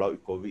pe no lau i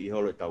kovi i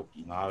holo tau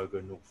ki Ngaahi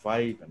ko nuk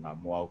whai, ka nā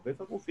moau pe,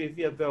 ka ku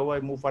whiwhia pea wai,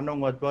 mo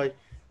whanonga tuai,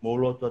 mo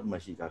loto at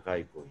masi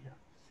kakai ko ia.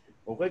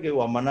 O kai ke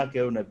ua mana ke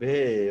una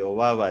pe o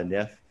wawa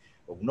ne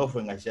o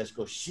nofo ngai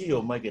siasko si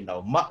o mai ke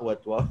nau mau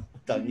atua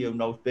tangi o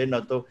nau pena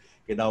to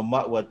ke nau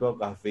mau atua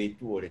ka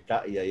feitu o le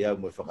ta ia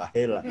mo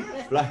whakahela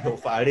la o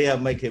whaarea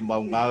mai ke mau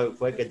ngau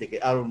foi ke te ke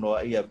aro no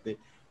ia pe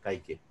kai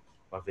ke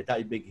pa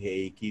feta i be ke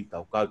he ki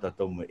tau kau ta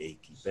tomo e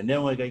ki pe ne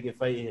ngai kai ke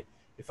fai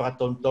e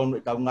whakatonton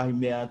tau ngahi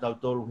mea tau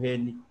tolu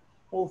heni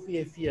o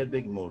fia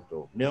be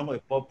moto ne ngai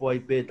popo ai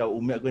pe tau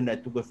umea ko na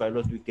tu ko fai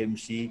lo tu ke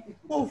msi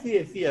o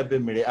fia be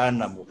mele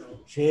ana mo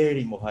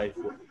seri mo hai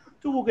fu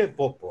tu ke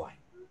popo ai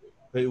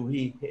pe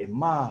uhi e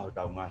ma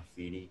tau Ngaahi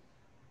whiri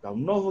tau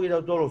noho i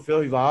tau tolo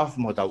wheo i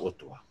waaf mo tau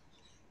otua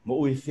mo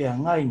ui whea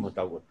ngai mo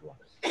tau otua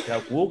te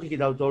au kuoki ki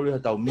tau tolo i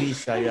tau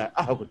Misaia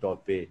aho ko tau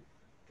pe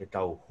ke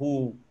tau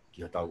hu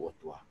ki tau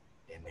otua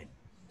amen.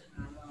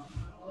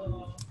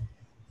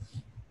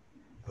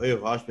 Hoi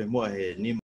o haspe mua he nima